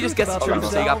 one Maybe you truth just guessed the about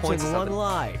truth, so you got themselves points or and something. one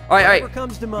lie. All right. Whatever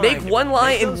comes to mind. Make one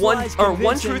lie Make and those one lies or one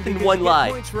convincing truth and because one you get lie.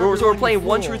 points for So we're everyone playing you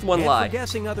one fool. truth, one And lie. for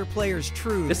guessing other players'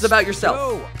 truths. This is about yourself.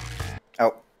 Go.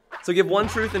 Oh. So give one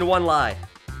truth and one lie.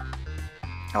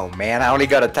 Oh man, I only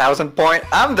got 1,000 points.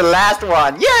 I'm the last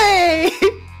one. Yay!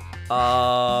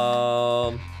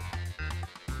 Oh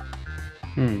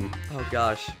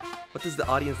gosh. What does the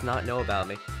audience not know about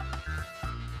me?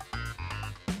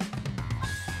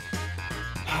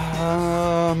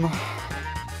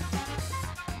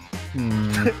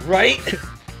 Right?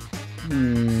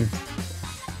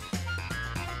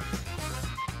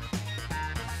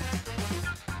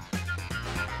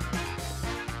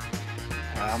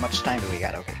 How much time do we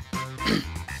got? Okay.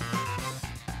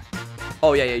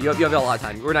 Oh yeah, you have a lot of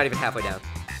time. We're not even halfway down.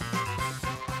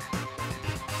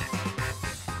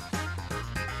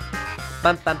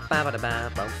 Bum, bum, bum, ba, da,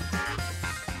 ba, bum.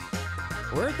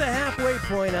 We're at the halfway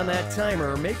point on that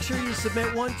timer. Make sure you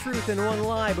submit one truth and one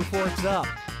lie before it's up.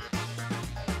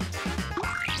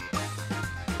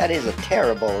 That is a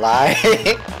terrible lie.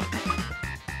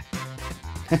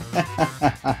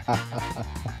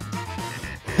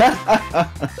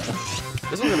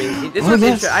 This one's gonna be. This Oh, one's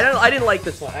yes. interesting. I didn't like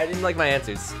this one. I didn't like my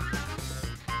answers.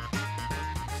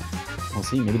 We'll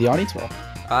see. Maybe the audience will. All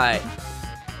right.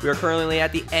 We are currently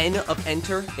at the end of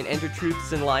enter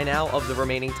truths and lie now of the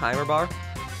remaining timer bar.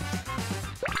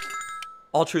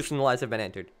 All truths and lies have been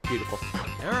entered. Beautiful.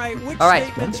 All right, which All right.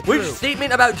 statement's Which true?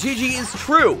 statement about Gigi is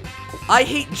true? I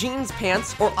hate jeans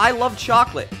pants or I love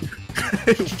chocolate.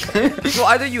 So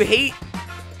either you hate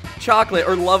chocolate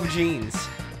or love jeans.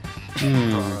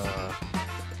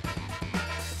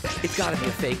 It's gotta be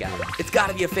a fake out. It's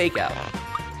gotta be a fake out.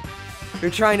 They're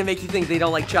trying to make you think they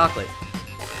don't like chocolate.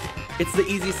 It's the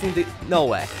easiest thing to. No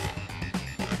way.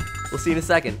 We'll see in a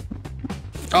second.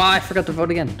 Oh, I forgot to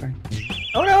vote again. Darn.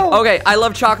 Oh no! Okay, I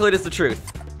love chocolate is the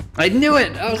truth. I knew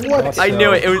it. I was What? I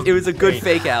knew it. It was a good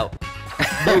fake out.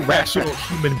 No rational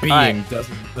human being Alright.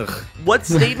 doesn't. Ugh. What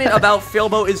statement about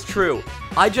Philbo is true?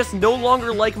 I just no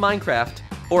longer like Minecraft,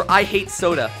 or I hate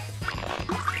soda.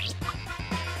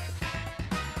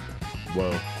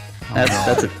 Whoa.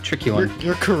 That's a tricky one.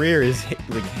 Your career is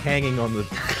like hanging on the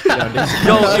foundation.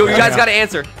 Yo, you guys gotta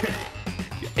answer.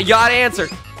 You gotta answer.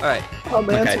 All right.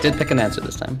 Okay, I did pick an answer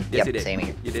this time. Yes, you did. same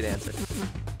here. You did answer.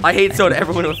 I hate soda.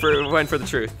 Everyone went for the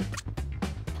truth.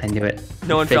 I knew it.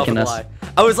 No one fell for Faking the us. lie.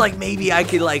 I was like, maybe I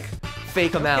could like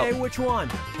fake them out. Okay, which one?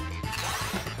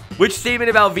 Which statement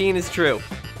about Veen is true?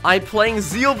 I'm playing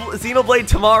Xenoblade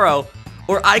tomorrow,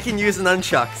 or I can use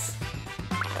nunchucks.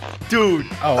 Dude,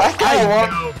 Oh, I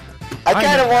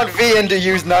kind of want Vian to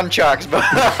use nunchucks, but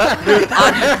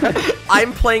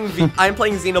I'm playing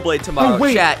Xenoblade tomorrow. Oh,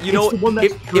 wait, Chat, you know, it's the one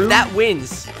that's if true? that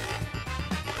wins,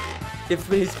 if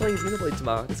he's playing Xenoblade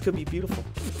tomorrow, this could be beautiful.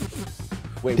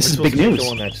 wait, This is which big one's news. the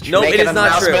one that's true? No, make it an is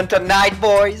not true. announcement tonight,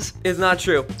 boys. It's not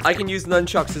true. I can use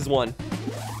nunchucks as one.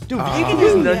 Dude, you can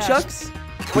use nunchucks?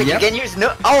 Wait, you can use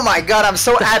no. Oh my god, I'm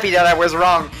so happy that I was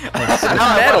wrong. Now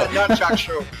I want a nunchuck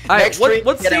show. Alright, Next week,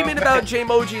 what you know. statement about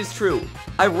Jmoji is true?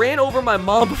 I ran over my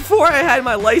mom before I had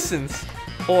my license.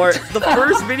 Or the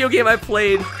first video game I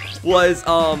played was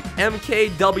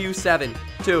MKW7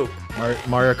 2.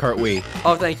 Mario Kart Wii.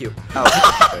 Oh, thank you. Oh.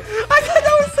 I thought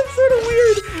that was some sort of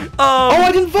weird. Oh,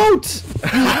 I didn't vote!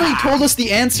 You told us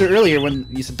the answer earlier when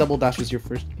you said Double Dash was your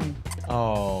first game.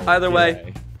 Oh. Either way.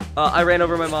 okay. I ran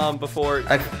over my mom before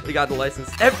we got the license.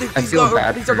 These feel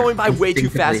bad are for going by way too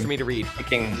fast instinctively for me to read.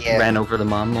 Picking Yeah. ran over the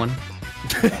mom one.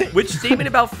 Which statement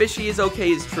about Fishy is okay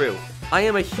is true? I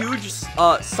am a huge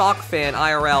Sock fan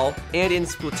IRL and in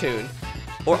Splatoon.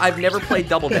 Or I've never played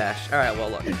Double Dash. Alright,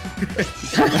 well look.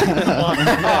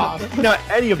 No,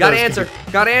 any of Gotta those answer.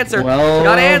 Gotta answer. Well,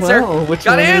 Gotta answer. well, which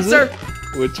Gotta one is answer.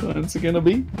 it? Which one's it gonna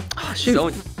be? Oh, shoot.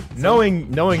 Don't-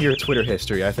 Knowing your Twitter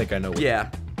history, I think I know. What yeah.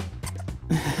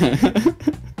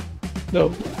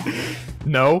 No.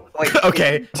 No. Wait,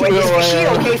 Okay. Wait, is Fishy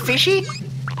okay, Fishy?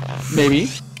 Maybe.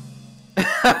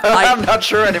 I'm not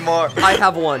sure anymore. I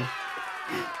have won.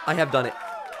 I have done it.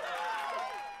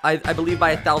 I believe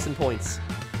by 1,000 points.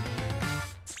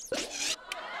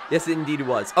 Yes, indeed it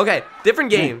was. Okay, different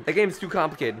game. That game's too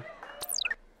complicated.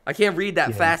 I can't read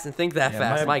that fast and think that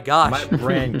fast. My gosh. My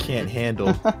brain can't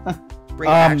handle. Brain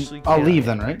actually I'll can't. leave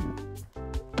then, right?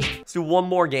 Let's do one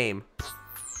more game.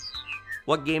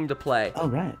 What game to play? All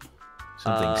right.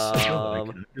 Something simple that I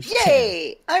can understand.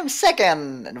 Yay! I'm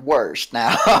second worst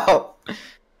now.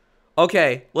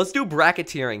 Okay, let's do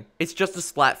bracketeering. It's just a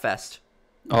Splatfest.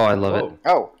 Oh, I love it.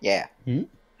 Oh, yeah.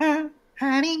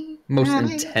 Most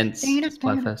intense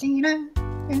Splatfest.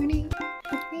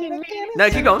 No,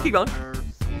 keep going, keep going.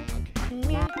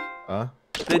 Huh?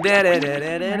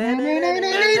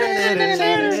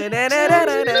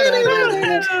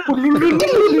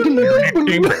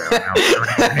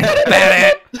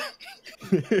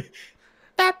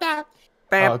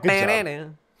 Oh, good job.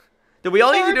 Dude, we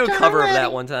all need to do a cover of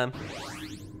that one time.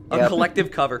 A Yep.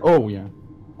 collective cover. Oh yeah.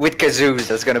 With kazoos,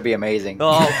 that's gonna be amazing.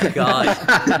 Oh god.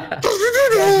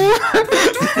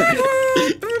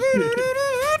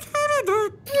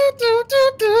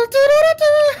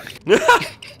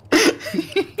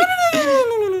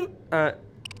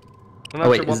 I'm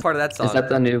not sure what part of that song. Is that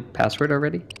the new password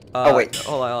already? Oh, wait.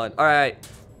 Hold on, hold on. Alright.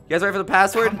 You guys ready for the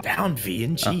password? Calm down, V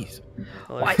and jeez.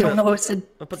 Hold on. I don't know. It said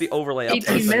I'll put the overlay up.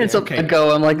 18 minutes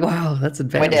ago. I'm like, wow, that's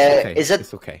advanced. Wait, Okay, is it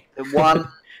It's okay. the one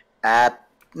at...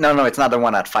 No, it's not the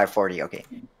one at 5:40. Okay.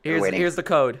 We're waiting. Here's the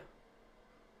code.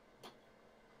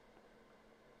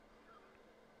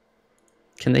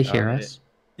 Can they hear Alright. us?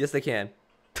 Yes, they can.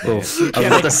 Oh, I was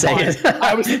about to say it.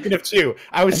 I was thinking of two.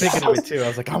 I was thinking of it too. I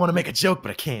was like, I want to make a joke,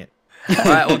 but I can't.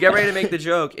 Alright, well, get ready to make the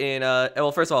joke. And,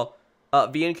 well, first of all,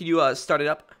 Vian, could you start it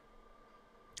up?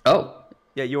 Oh,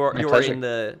 Yeah, you are pleasure. in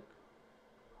the...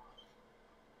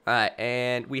 Alright,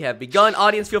 and we have begun.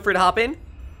 Audience, feel free to hop in.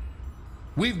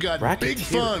 We've got big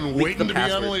Bracketeer. fun Leak waiting the to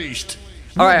password. be unleashed.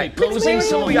 Alright, Posing what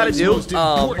some we gotta of do? life's most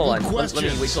Hold important on. Let me wait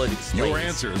questions. till it explains. Your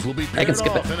answers will be I can paired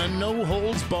skip it. off in a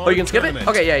no-holds-barred Oh, you can skip it? tournament.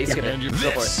 Okay, yeah, you skip it. And Go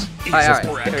for this it. is Alright,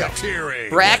 here we go. bracketeering.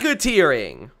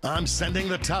 Bracketeering. I'm sending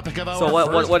the topic of our So what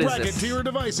first is this? bracketeer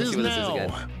devices Let's see what this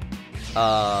is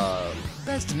now.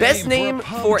 again. Best name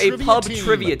for a pub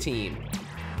trivia team.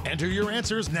 Enter your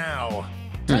answers now.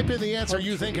 Type in the answer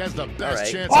you think has the best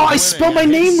Alright. chance Oh, of I winning spelled my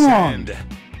and hit name wrong. send.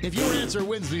 If your answer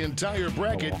wins the entire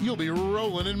bracket, you'll be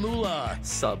rolling in moolah.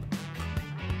 Sub.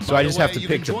 So I just have to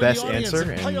pick the best answer.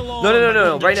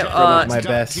 No. Right now, my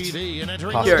best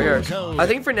possible. Here. I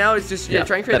think for now it's just try and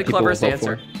create the that people will cleverest vote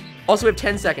answer. for. Also, we have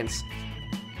 10 seconds.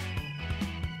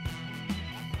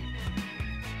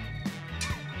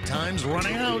 Time's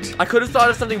running out. I could have thought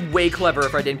of something way clever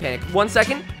if I didn't panic. 1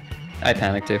 second. I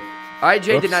panicked too. All right,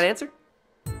 Jay did Oops. not answer.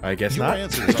 I guess Your not.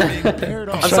 answers are being paired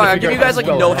off. I'm sorry, I'm figure giving you out guys like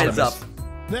how no well heads up. anonymous.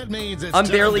 That means it's I'm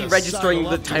time barely to registering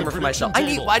sidle the up to timer for myself.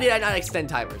 prediction Why table. did I not extend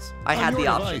timers? I On had the your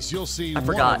option. device, you'll see I one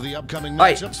forgot. of the upcoming All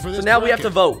right, matchups for so this now we have to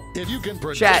bracket. vote. If you can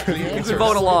predict Chat, the you can answers vote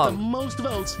with along. the most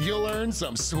votes, you'll earn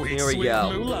some sweet, Here we sweet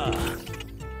go. moolah.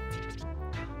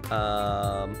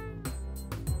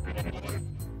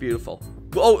 Beautiful.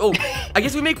 Oh, I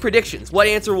guess we make predictions. What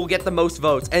answer will get the most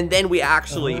votes, and then we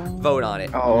actually vote on it.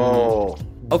 Oh.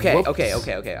 Okay, Whoops.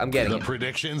 okay. I'm getting The it.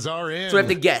 predictions are in. So we have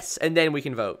to guess, and then we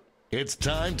can vote. It's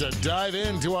time to dive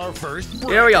into our first bracket.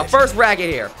 Here we go. First bracket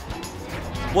here.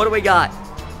 What do we got?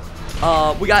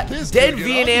 We got This dead could get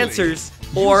Vian ugly. answers,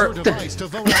 Use or your device to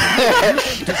vote. or the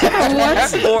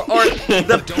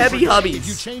Don't Pebby forget, If you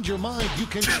Hubbies. change your mind, you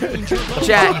can change your vote.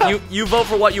 Chat, you vote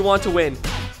for what you want to win.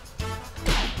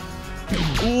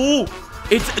 Ooh,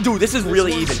 dude, this is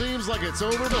really This one even. seems like it's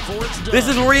over before it's done. This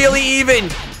is really even.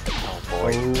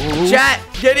 Chat,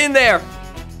 get in there.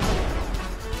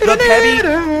 The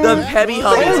Pebby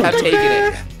Hubbies have taken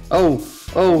it. Oh.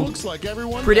 Looks like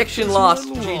everyone Prediction got this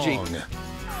lost. one GG. wrong.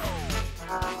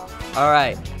 All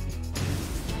right.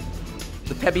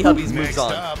 The Pebby Hubbies moves Next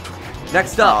on. up,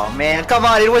 Next up. Oh man, come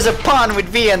on! It was a pun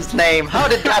with Vian's name. How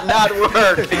did that not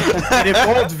work? It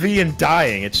involved Vian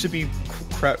dying. It should be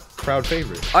crowd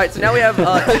favorite. All right, so now we have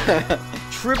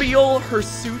Trivial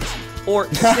Hirsute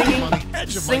or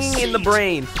Singing in the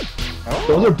Brain.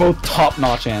 Those are both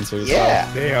top-notch answers. so- Yeah.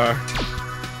 They are.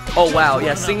 Oh wow,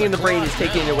 yeah, Singing in the Brain is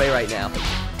taking it away right now.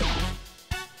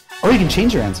 Oh, you can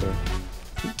change your answer.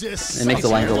 It makes the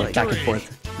line go like back and victory.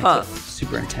 forth. Huh?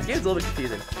 Super intense. Yeah, it's a little bit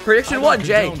confusing. I Prediction don't one,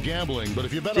 Jay. condone gambling, but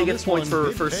if you bet Jay on gets this points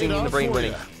one, for it paid Singing in the off Brain for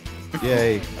winning. ya.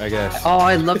 Yay, I guess. Oh,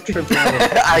 I love trivia.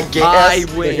 I guess. I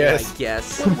win, Yes. I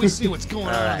guess. Let me see what's going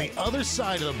on Alright. the other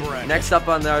side of the bracket. Next up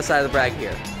on the other side of the bracket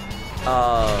here.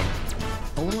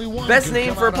 Only one Best can name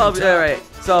come for a out on pub. top. Alright,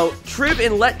 so Triv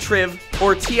and Let Triv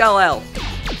or TLL.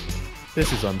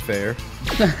 This is unfair.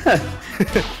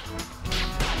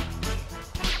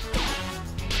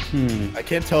 I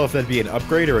can't tell if that'd be an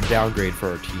upgrade or a downgrade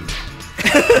for our team.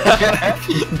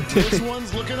 This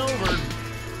one's looking over.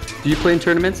 Do you play in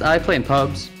tournaments? I play in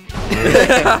pubs.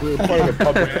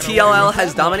 TLL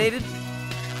has dominated.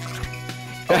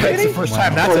 It's the first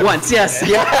time that's For ever- once, yes.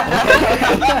 Okay,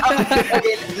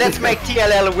 let's make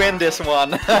TLL win this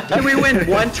one. Can we win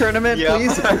one tournament, Yeah.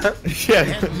 please? Yeah.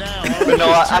 And now, But no,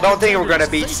 I don't think we're gonna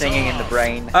beat Singing in the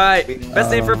Brain. Alright,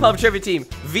 best name for a pub trivia team.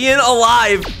 Vian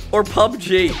Alive or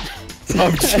PUBG.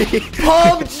 PUBG.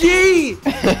 PUBG!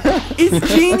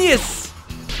 It's genius!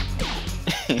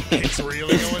 it's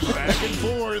really going back and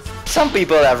forth. Some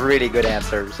people have really good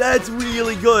answers. That's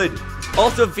really good.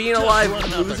 Also, if Vian Alive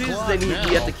running out the loses, clock then we now.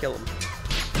 have to kill him.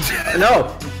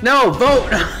 No, vote.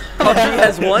 PUBG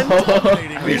has won.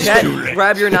 Chat,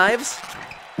 grab your knives.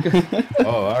 Oh,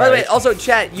 all By the way, right. also,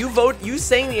 chat, you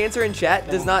saying the answer in chat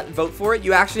does not vote for it.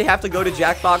 You actually have to go to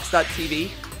jackbox.tv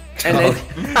and then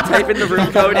type in the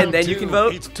room code and then you can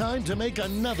vote. It's time to make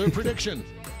another prediction.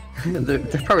 They're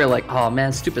probably like, oh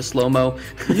man, stupid slow-mo.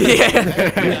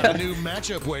 Yeah. You have a new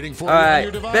matchup waiting for you on your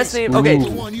Alright, device. best name. Okay. The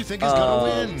one you think is gonna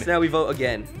win. So now we vote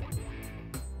again.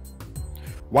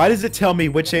 Why does it tell me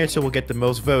which answer will get the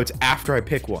most votes after I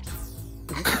pick one?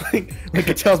 like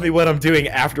it tells me what I'm doing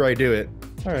after I do it.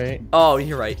 All right. Oh,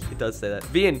 you're right. It does say that.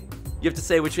 Vian, you have to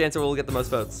say which answer will get the most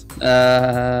votes.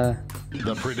 The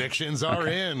predictions are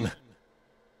in.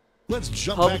 Let's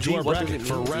jump back to PUBG, our what does bracket it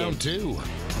for mean, round Ian? 2.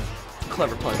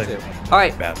 Clever pun, too.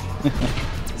 Alright, Bad.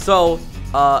 so,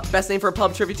 best name for a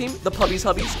pub trivia team? The Pubbies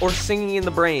Hubbies or Singing in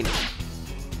the Brain?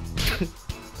 There's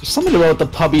something about the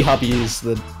Pubby Hubbies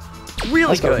that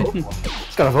Really just gotta good. vote for.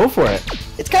 Just gotta vote for it.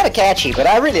 It's kind of catchy, but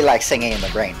I really like Singing in the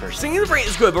Brain personally. Singing in the Brain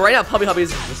is good, but right now Pubby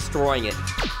Hubbies is destroying it.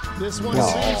 This one No.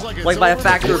 seems like it's Like by a over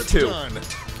factor before of it's 2. done.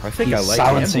 I think I He's like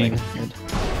silencing. gambling.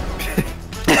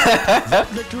 That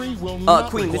victory will not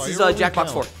Queen, this require is, a Jackbox recount,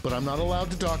 4. But I'm not allowed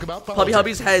to talk about Pubby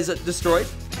politics. Hubbies has destroyed.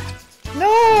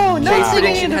 No, Jay's Singing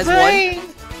prediction in the has Brain.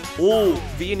 won. Ooh,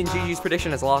 Vian and Gigi's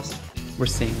prediction has lost. We're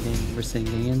singing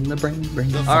in the brain.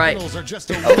 The Alright. finals are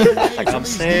just a way away from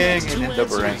these singing two in the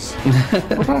brain.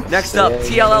 answers. Next up,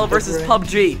 TLL versus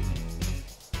PUBG.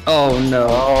 Oh no.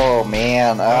 Oh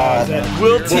man.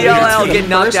 Will TLL The get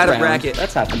knocked first out of round. bracket?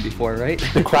 That's happened before, right?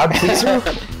 The crowd pleaser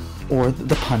or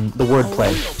the pun, the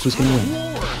wordplay. Who's gonna win?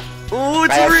 Ooh,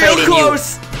 it's I have faith real in you.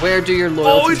 close. Where do your Oh,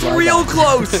 loyalties it's lie real down?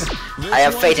 close. I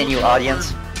have faith in you,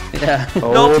 audience. Yeah.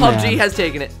 No, Oh, PUBG man. has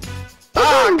taken it.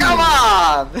 Oh, come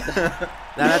on!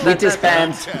 We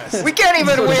disband. We can't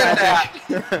even win that.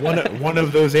 One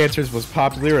of those answers was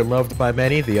popular and loved by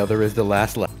many. The other is the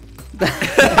last left.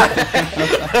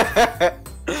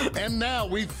 And now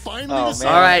we finally Oh, decide.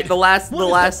 man. All right, the last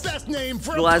What is the best name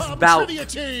for the a last pub bout. trivia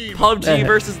team? PUBG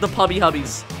versus the Pubby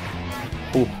Hubbies.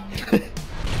 Ooh.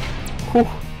 Whew.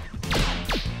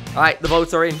 All right, the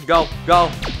votes are in. Go, go.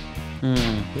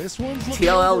 This one's looking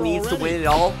TLL over needs to already. win it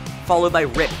all, followed by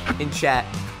Rip in chat.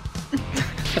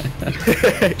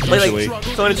 Usually.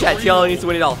 Someone in chat, TLL needs to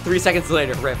win it all. 3 seconds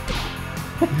later, Rip.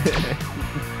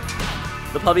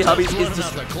 The Pubby Hubbies is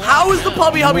just. How is the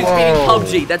Pubby Hubbies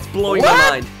beating PUBG? That's blowing my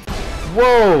mind.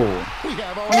 Whoa. We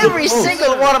have our Every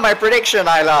single one of my prediction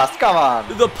I lost. Come on.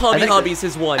 The Pubby think Hubbies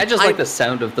has won. I just like the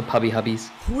sound of the Pubby Hubbies.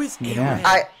 Who is Yeah.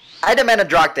 Aaron? I demand a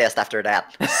drug test after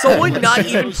that. Someone not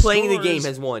even playing the game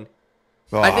has won.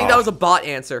 I think that was a bot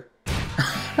answer.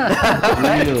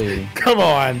 Really? Come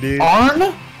on, dude.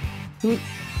 Arn?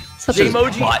 Such a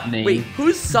bot Jmoji. name. Wait,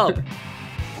 who's sub?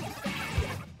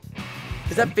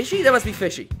 Is that Fishy? That must be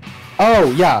Fishy.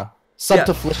 Oh, yeah. Sub Yeah.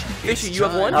 to Flish. Fishy, you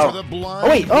have one? Time for the blind Oh,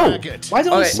 wait. Oh. bracket. Why is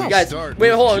it only Okay, sub? guys, Start wait,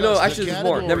 with hold on, no, just actually the there's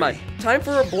more, never mind. category. Time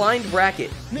for a blind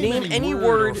bracket. Name any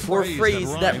word or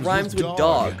phrase that rhymes with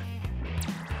dog.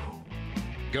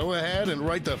 Go ahead and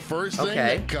write the first thing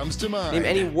Okay. that comes to mind. Name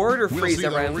any word or We'll phrase see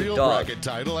that the rhymes with real dog. bracket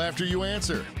title after you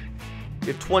answer. You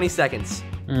have 20 seconds.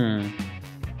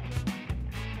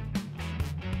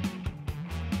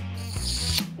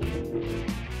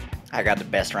 I got the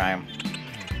best rhyme.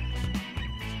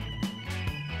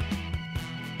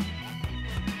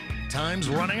 Time's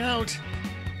running out.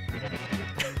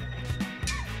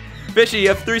 Fishy, you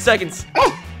have 3 seconds.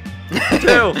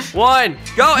 2, 1,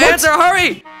 go, answer,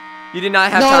 hurry! You did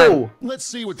not have time. No. Let's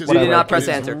see what this You did not bracket press is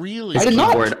answer. Really I did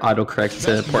not. Word autocorrect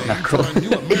to port mackerel.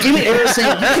 It gave me error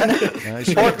saying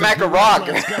Port Macarog.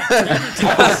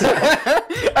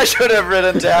 I should have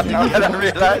written that now that I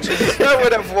realized. I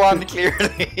would have won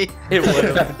clearly. It would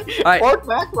have. Alright, Port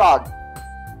Macarog.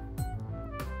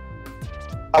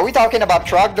 Are we talking about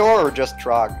Trogdor or just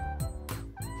Trog?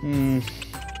 I mean,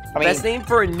 best name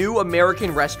for a new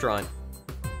American restaurant.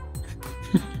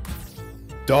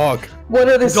 Dog. What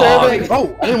are they Dog. serving?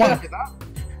 Oh, I didn't want to get that.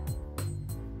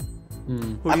 Who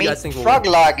do I you mean, guys think will frog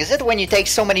win? log. Is it when you take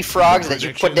so many frogs that you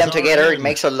put them Predictions together, are it in.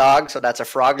 makes a log, so that's a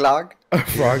frog log? A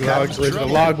frog log. Captain's There's a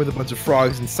trouble. log with a bunch of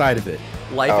frogs inside of it.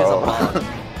 Life is a bomb.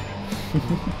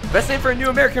 Best name for a new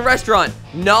American restaurant.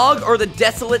 Nog or the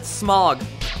Desolate Smog?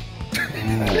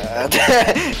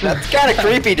 That's kind of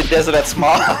creepy, the desert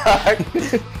smog.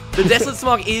 The Desolate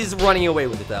Smog is running away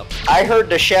with it though. I heard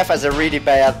the chef has a really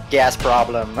bad gas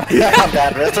problem on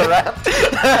that restaurant.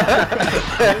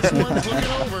 This one's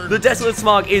looking over. The Desolate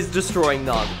Smog is destroying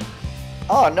Nog.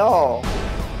 Oh no.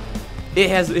 It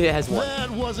has won. That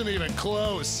wasn't even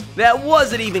close. That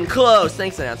wasn't even close.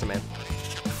 Thanks, announcer man.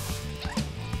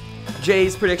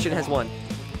 Jay's prediction has won.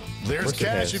 There's course it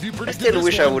cash has. if you I predicted still this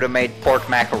wish I one. would have made pork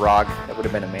macarog. That would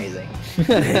have been amazing.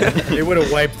 It would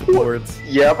have wiped the boards.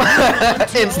 Yep.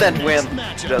 Instant win.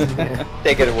 Just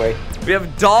take it away. We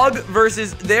have dog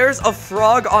versus there's a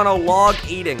frog on a log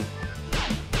eating.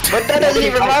 But that doesn't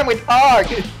even rhyme with hog.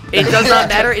 It does not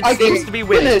matter. It I seems couldn't to be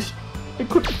winning. finish. I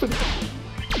couldn't finish.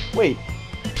 Wait,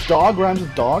 dog rhymes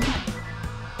with dog?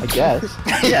 I guess.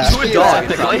 Yeah. Do a dog.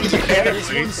 This one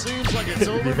seems like it's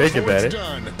over You think before about it's it.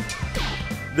 done.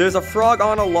 There's a frog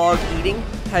on a log eating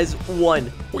has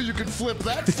won. Well, you could flip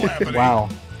that flappity. Wow.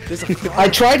 There's a frog. I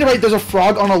tried to write there's a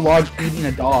frog on a log eating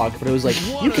a dog, but it was like,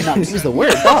 you cannot use the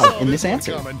word dog in this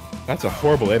answer. Coming. That's a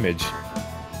horrible image.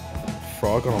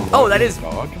 Frog on a log. Oh, that is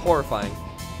dog. horrifying.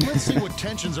 Let's see what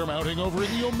tensions are mounting over in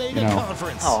the Omega You know.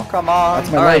 Conference. Oh, come on.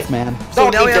 That's my All right. life, man. So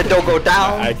Don't now we eat the have, dogo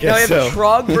down. I now we guess have so.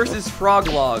 frog versus frog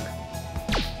log.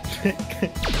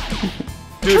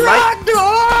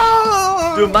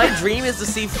 Dude, my dream is to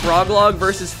see frog log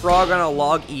versus frog on a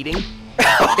log eating in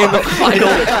the final.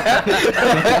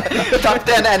 Top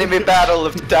 10 anime battle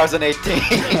of 2018.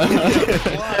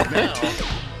 Clock now.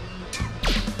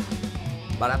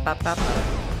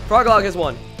 Frog log has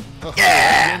won. The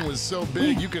win was so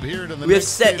big you could hear it in the We have next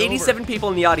state 87 people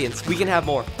in the audience. We can have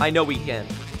more. I know we can.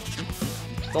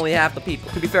 It's only half the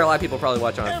people. To be fair, a lot of people probably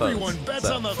watch on over. our Everyone phones. bets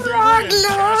so. on the favorite and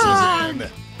cashes in.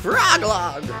 Frog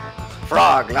log.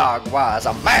 Frog log was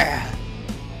a man.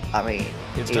 I mean,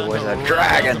 It's he time was to a round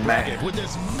dragon out the bracket man. with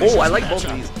this Oh, vicious I like both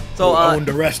of matchup. these. So, Who owned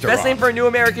a restaurant? best name for a new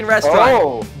American restaurant.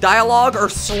 Oh. Dialogue or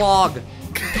slog?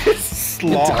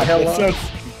 Slog.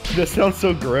 That sounds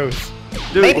so gross.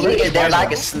 Dude, Maybe they're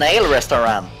like a snail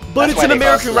restaurant. but That's it's why an they call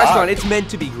American slog. restaurant. It's meant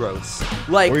to be gross.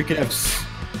 Like, Or you could have.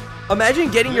 imagine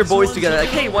getting your boys together. Like,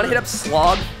 hey, want to hit up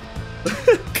slog?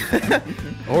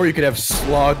 Or you could have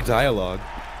slog dialogue.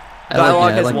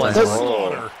 Dialogue has that. won.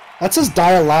 Slaughter. That says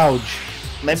die aloud.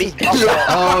 Maybe.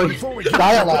 Oh,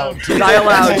 die aloud. Die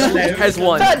aloud has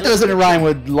won. That doesn't rhyme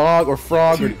with log or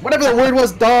frog or whatever the word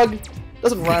was. Dog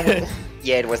doesn't rhyme with.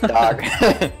 Yeah, it was dog.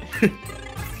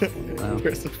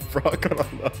 Where's the frog on a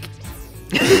log?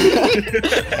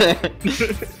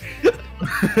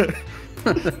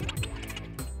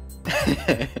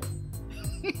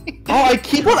 Oh, I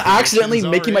keep on accidentally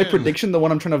making my prediction the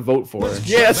one I'm trying to vote for.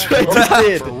 Yeah, that's what I just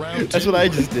did. That's what I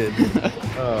just did.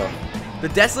 Oh. The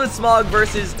Desolate Smog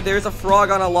versus there's a frog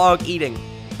on a log eating.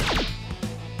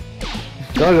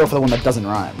 Gotta go for the one that doesn't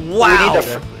rhyme. Wow.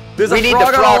 There's a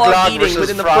frog on a log eating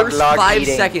within the first 5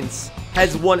 eating. seconds.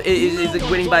 Has won is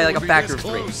winning by like a factor of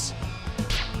 3.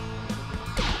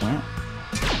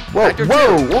 Whoa,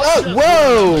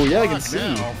 whoa! Yeah, I can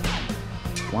see.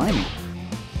 Blimey.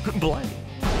 Blind.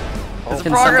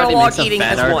 Can frog on a somebody log make some eating fan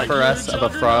has art won. for us of a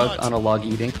frog on a log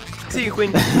eating? See you,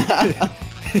 Queen.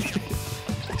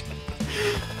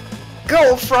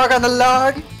 Go, frog on the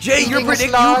log. Jay, you're Eating a predicting.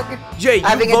 slog, Jay, you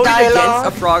having a voted against dialogue.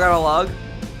 a frog on a log.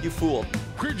 You fool.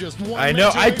 I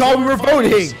know. I thought we were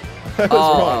voting. I was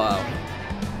wrong.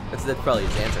 That's probably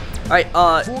his answer. All right.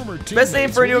 Best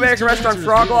name for a new American restaurant: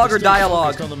 Frog Log or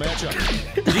Dialogue?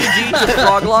 GG to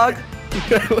Frog Log.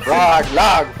 Frog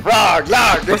log, frog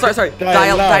log. Oh, sorry.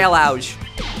 Dialogue. Dialogue.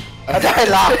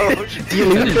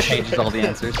 You changed all the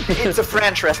answers. It's a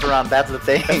French restaurant, that's the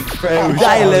thing.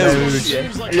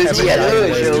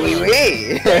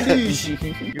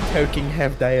 You're poking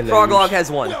half dialogue. Frog Log has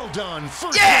won. Well done.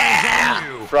 First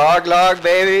Yeah! Frog log,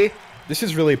 baby. This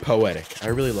is really poetic. I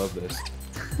really love this.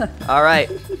 All right.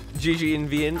 GG and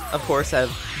Vian, of course, have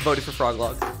voted for Frog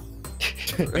Log.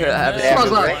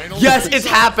 Yes, it's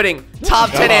happening. Top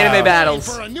 10 anime battles.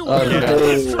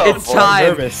 It's I'm time.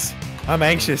 nervous. I'm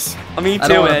anxious. Me I too,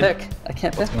 don't want man. to pick. I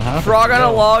can't pick. Frog on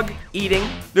a log eating.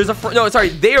 There's a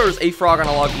there's a frog on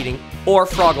a log eating or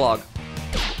frog log.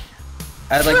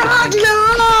 I'd like to think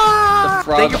the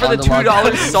frog Thank you for the on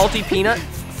log- $2 salty peanut.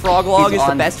 Frog log He's is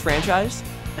the on- best franchise.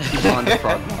 He's on the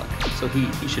frog log, so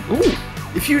he should. Ooh.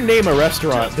 If you name a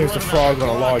restaurant, there's a frog on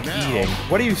a log eating.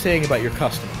 What are you saying about your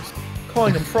customers?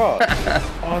 Calling them frogs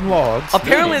on logs.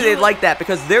 Apparently they like that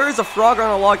because there is a frog on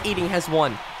a log eating has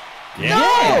won. Yeah.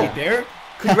 Hey, there.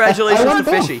 Congratulations to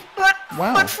Fishy.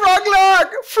 But frog log,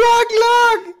 frog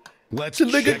log. Let's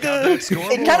look at that.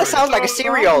 It kind of sounds like a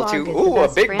cereal too. Ooh,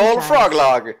 a big bowl of frog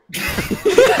log.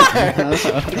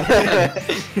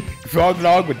 Frog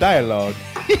log with dialogue.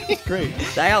 It's great.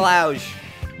 Dialogue.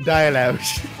 Dialogue.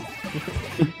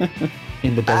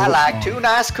 In the I desert. like 2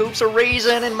 nice scoops of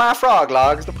raisin in my frog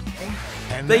logs.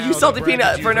 Thank you, Salty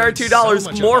Peanut, for another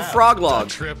 $2. More frog log.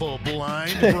 Triple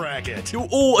blind bracket.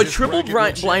 Ooh, a triple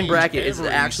blind bracket is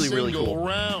actually really cool.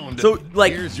 So,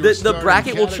 like, the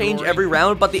bracket will change every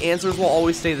round, but the answers will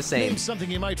always stay the same. Name something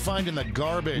you might find in the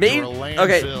garbage Name, or a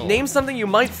okay, landfill. name something you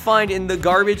might find in the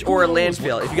garbage or a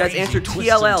landfill. If you guys answer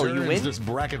TLL, you win. This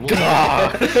bracket will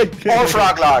Or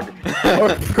frog log.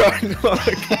 Or frog log.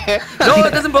 No,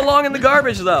 it doesn't belong in the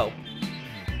garbage, though.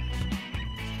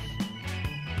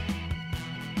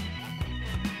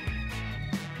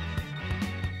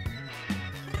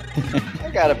 I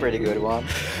got a pretty good one.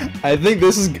 I think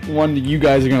this is one that you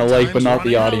guys are gonna like, but not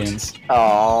the audience.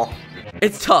 Oh.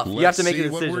 It's tough. You have Let's to make a see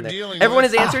what decision we're there. dealing Everyone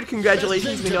with. has answered.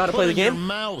 Congratulations. We know how to play the game.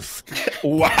 Mouth.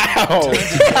 Wow.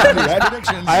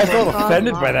 I felt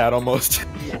offended by that almost.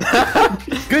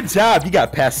 Good job. You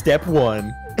got past step 1.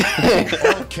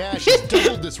 All cash is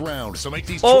doubled this round, so make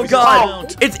these Oh choices god,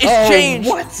 count. it's changed.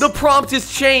 what? The prompt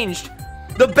is changed.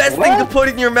 The best thing to put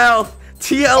in your mouth.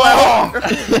 TLL.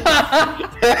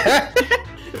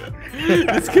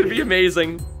 This could be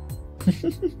amazing.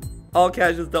 All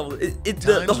cash is doubled.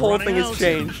 The whole thing has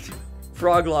changed.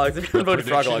 Frog logs. If you voted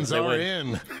frog logs, they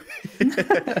win.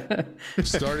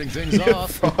 Starting things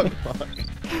off.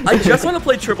 I just want to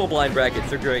play triple blind brackets.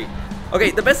 They're great.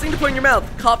 Okay, the best thing to put in your mouth: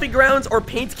 coffee grounds or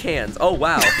paint cans. Oh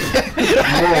wow.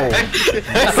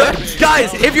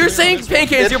 Guys, if you're saying paint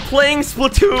cans, you're playing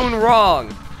Splatoon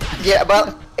wrong. Yeah,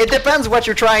 but it depends what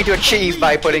you're trying to achieve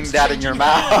by putting that in your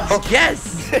mouth.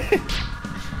 Yes.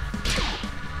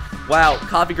 Wow,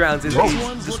 coffee grounds is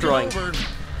destroying.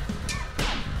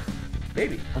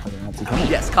 Maybe.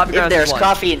 Yes, coffee If grounds there's is one.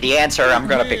 coffee in the answer, I'm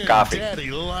gonna pick coffee.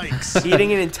 Daddy likes.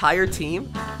 Eating an entire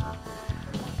team.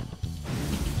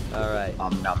 All right.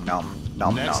 Nom nom nom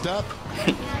nom Next nom. up,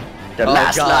 The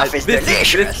last laugh is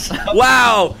delicious.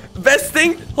 Wow. Best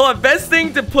thing. Hold on. Best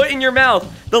thing to put in your mouth: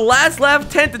 the last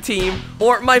laugh Tentateam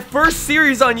or my first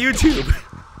series on YouTube.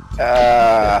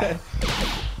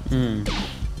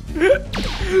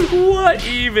 What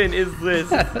even is this?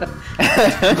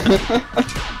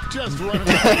 Just running.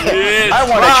 It's I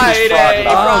wanna choose Friday.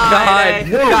 Frog. Oh God!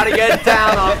 Gotta get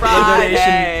down on Friday.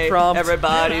 donation prompt.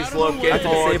 Everybody's looking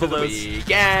forward to the those.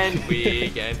 weekend.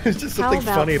 There's just How something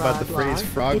about funny about the frog phrase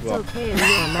log? frog It's log. okay in your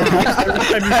mouth. Every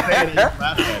time you say it, you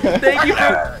laugh at it.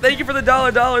 Thank you for the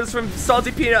 $1 from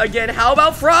Salty Peanut again. How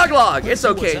about frog log? It's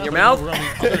okay in your mouth. Over on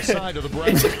the other side of the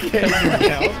bracket.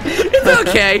 It's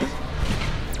okay.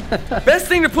 Best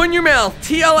thing to put in your mouth,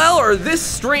 TLL or this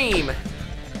stream?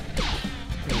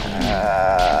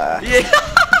 Yeah.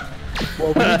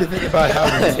 Well, we need to think about how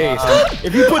it tastes.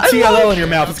 If you put TLL in your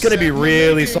mouth, it's gonna be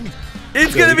really salty.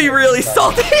 It's gonna be really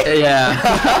salty. Yeah.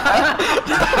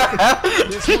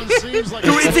 This one seems like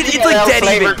It's like dead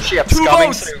flavored even. chips 2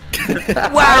 coming votes. soon.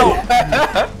 Wow.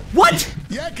 What?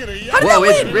 Yakety How did Whoa, that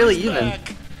it's win? really even.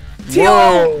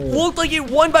 TLL looked like it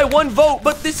won by 1 vote,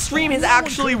 but this stream has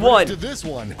actually To won. this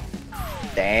one.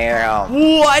 Damn.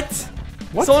 What?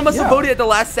 Someone must have voted at the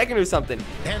last second or something.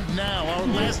 And now our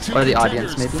last two Or the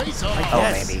audience, contenders maybe? face off. Oh,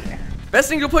 Yes. maybe. Best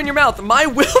thing to put in your mouth, my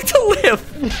will to live.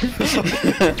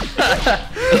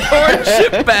 Or a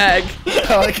chip bag.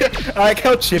 I like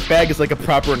how chip bag is like a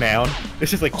proper noun.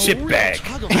 It's just like chip Real bag.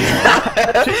 tug of war.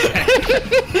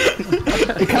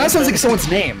 It kind of sounds like someone's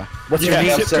name. What's your Yeah,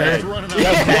 name, chip sir? bag. Running out.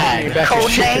 Bag. Code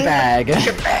Chip name? bag.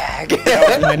 Bag.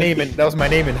 That was my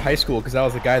name in high school because I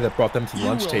was the guy that brought them to the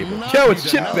lunch will table. not Yo, be it's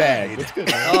chip denied. bag. It's good.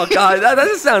 Man. Oh God, that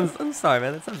just sounds. I'm sorry,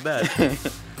 man. That sounds bad.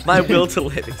 My will to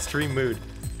live, extreme mood.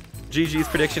 GG's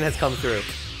prediction has come through.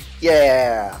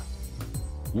 Yeah.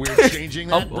 We're changing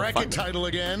that well, bracket fine. title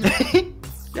again.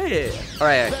 Yeah. All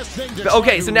right. Best thing to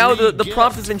Okay, try so to now the re-gift.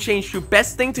 prompt has been changed to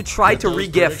best thing to try to Those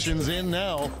re-gift. predictions in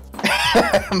now.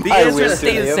 The My answer will to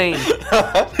stays the live. same.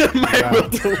 My will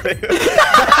to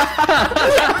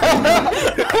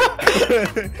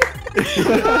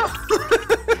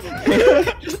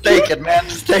Just take it, man.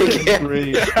 Just take it.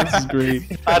 Great. This is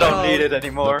great. I don't need it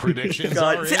anymore. Predictions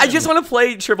God, are see, in. I just want to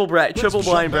play triple blind Let's jump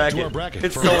bracket. back to our bracket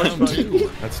It's for so much round fun.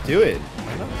 2. Let's do it.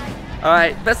 All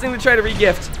right, best thing to try to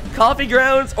re-gift: Coffee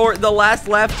Grounds or the Last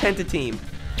Laugh Tenta Team.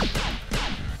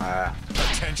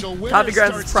 Potential winner Coffee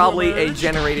Grounds starts is to probably a emerge.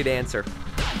 generated answer.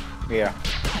 Yeah.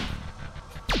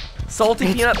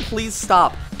 Salty Peanut, please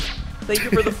stop. Thank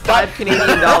you for the $5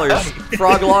 Canadian.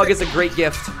 Frog Log is a great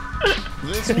gift.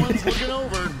 This one's looking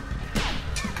over.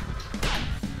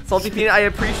 Salty Peanut, I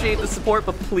appreciate the support,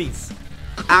 but please,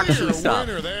 actually Clear stop.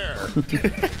 winner there.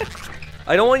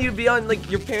 I don't want you to be on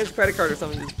like your parents' credit card or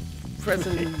something. Just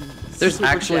pressing. There's super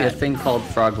actually a chat. thing called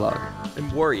frog log. I'm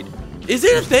worried. Is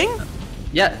it a thing?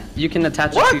 Yeah, you can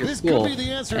attach it What? to your This could school, be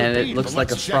the answer and indeed, it looks but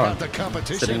like a let's check out frog the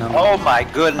competition. sitting on. Oh my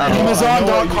goodness.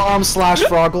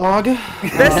 Amazon.com/froglog.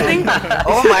 Best thing.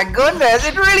 Oh my goodness.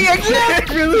 It really exists. It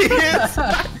really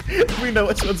is. We know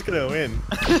which one's gonna win.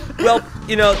 Well,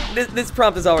 you know, this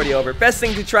prompt is already over. Best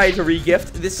thing to try to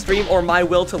re-gift this stream or my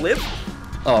will to live.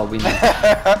 Oh, we know.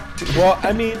 Well,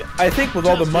 I mean, I think with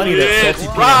all the money that It's Salty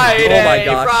Peanut Friday, Oh my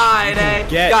gosh. Friday.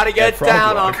 Get Gotta that get frog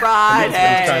down log. on Friday.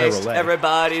 It's kinda relay.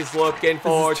 Everybody's looking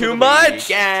forward too to the much.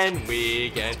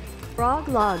 weekend. Frog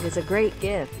log is a great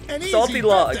gift. An easy Salty bet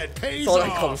log. that pays I call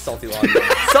him off. Salty Log.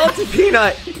 Salty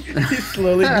Peanut. He's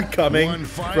slowly becoming. One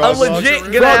final frog I'm log. legit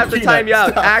gonna Frog have to Peanut, time you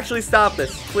out. stop. Actually, stop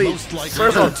this, please. Most likely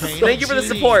First of all, contain thank you for the GD.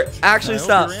 support. Actually, I hope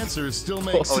stop. your answers still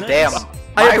make Oh sense. damn.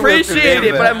 I My will to appreciate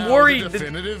it, live. but I'm Now the worried. that-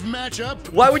 definitive matchup.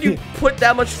 Why would you put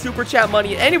that much super chat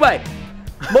money in? Anyway,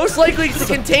 most likely to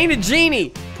contain a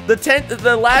genie,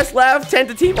 the Last Laugh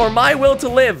Tenta Team, or my will to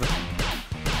live.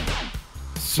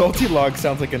 Salty log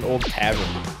sounds like an old tavern.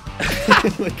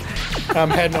 Like, I'm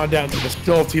heading on down to the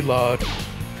salty log.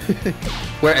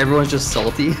 Where everyone's just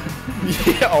salty.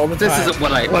 Yeah, all the time. This isn't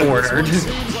what I ordered.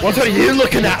 What are you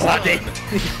looking at, laddie?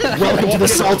 Welcome to the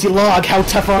salty log. How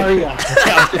tough are you?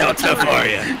 How tough are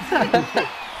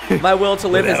you? My will to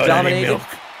live is Without any dominated. milk.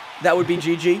 That would be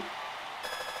GG.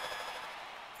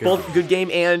 Both good game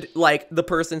and like the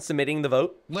person submitting the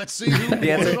vote. Let's see who won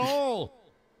answer. it all.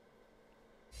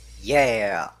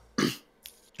 Yeah.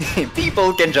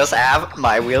 People can just have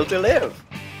my will to live.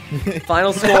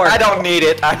 Final score. I don't need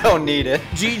it. I don't need it.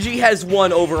 GG has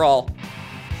won overall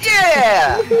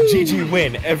Yeah. GG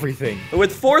win everything.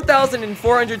 with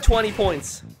 4,420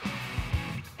 points.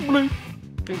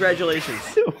 Congratulations.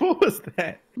 What was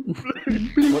that?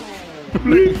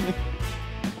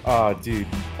 Oh, dude.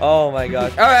 Oh my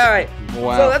gosh. All right.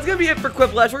 Wow. So that's gonna be it for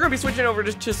Quiplash. We're gonna be switching over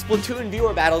to Splatoon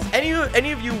viewer battles.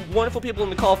 Any of you wonderful people in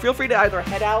the call, feel free to either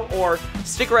head out or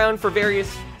stick around for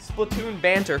various Splatoon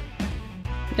banter.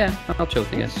 Yeah, I'll chill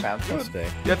with you guys. Sounds good.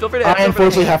 Yeah, feel free to. I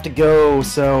unfortunately have to go,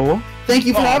 so thank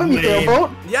you for having me, lame.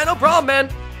 Tailboat. Yeah, no problem, man.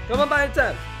 Come on by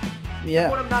anytime. Yeah.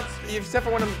 When I'm not, except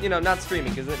for when I'm, not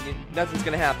streaming, because nothing's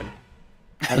gonna happen.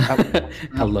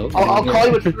 Hello. I'll call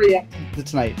you at 3 after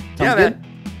tonight. Sounds Yeah, good?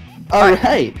 man. All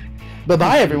right.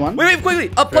 Bye-bye, everyone. Wait, quickly!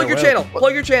 Plug your channel.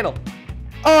 Plug your channel.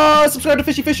 Subscribe to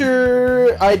Fishy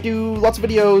Fisher. I do lots of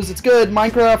videos. It's good.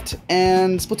 Minecraft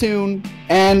and Splatoon.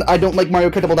 And I don't like Mario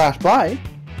Kart Double Dash. Bye.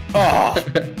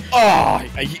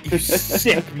 You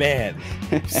sick man.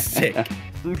 Sick.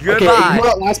 Goodbye. Okay, ignore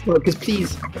that last part, because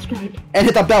please subscribe. And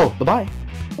hit that bell. Bye-bye.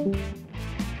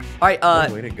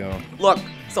 Alright, Way to go. look,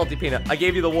 Salty Peanut, I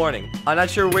gave you the warning. I'm not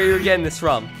sure where you're getting this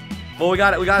from. Well, we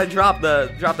gotta drop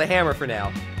the hammer for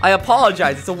now. I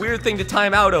apologize, it's a weird thing to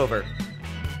time out over.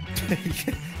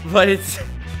 But it's...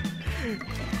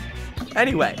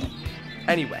 Anyway.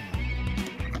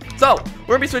 So,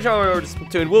 we're gonna be switching over to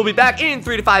Splatoon. We'll be back in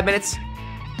 3 to 5 minutes.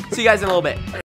 See you guys in a little bit.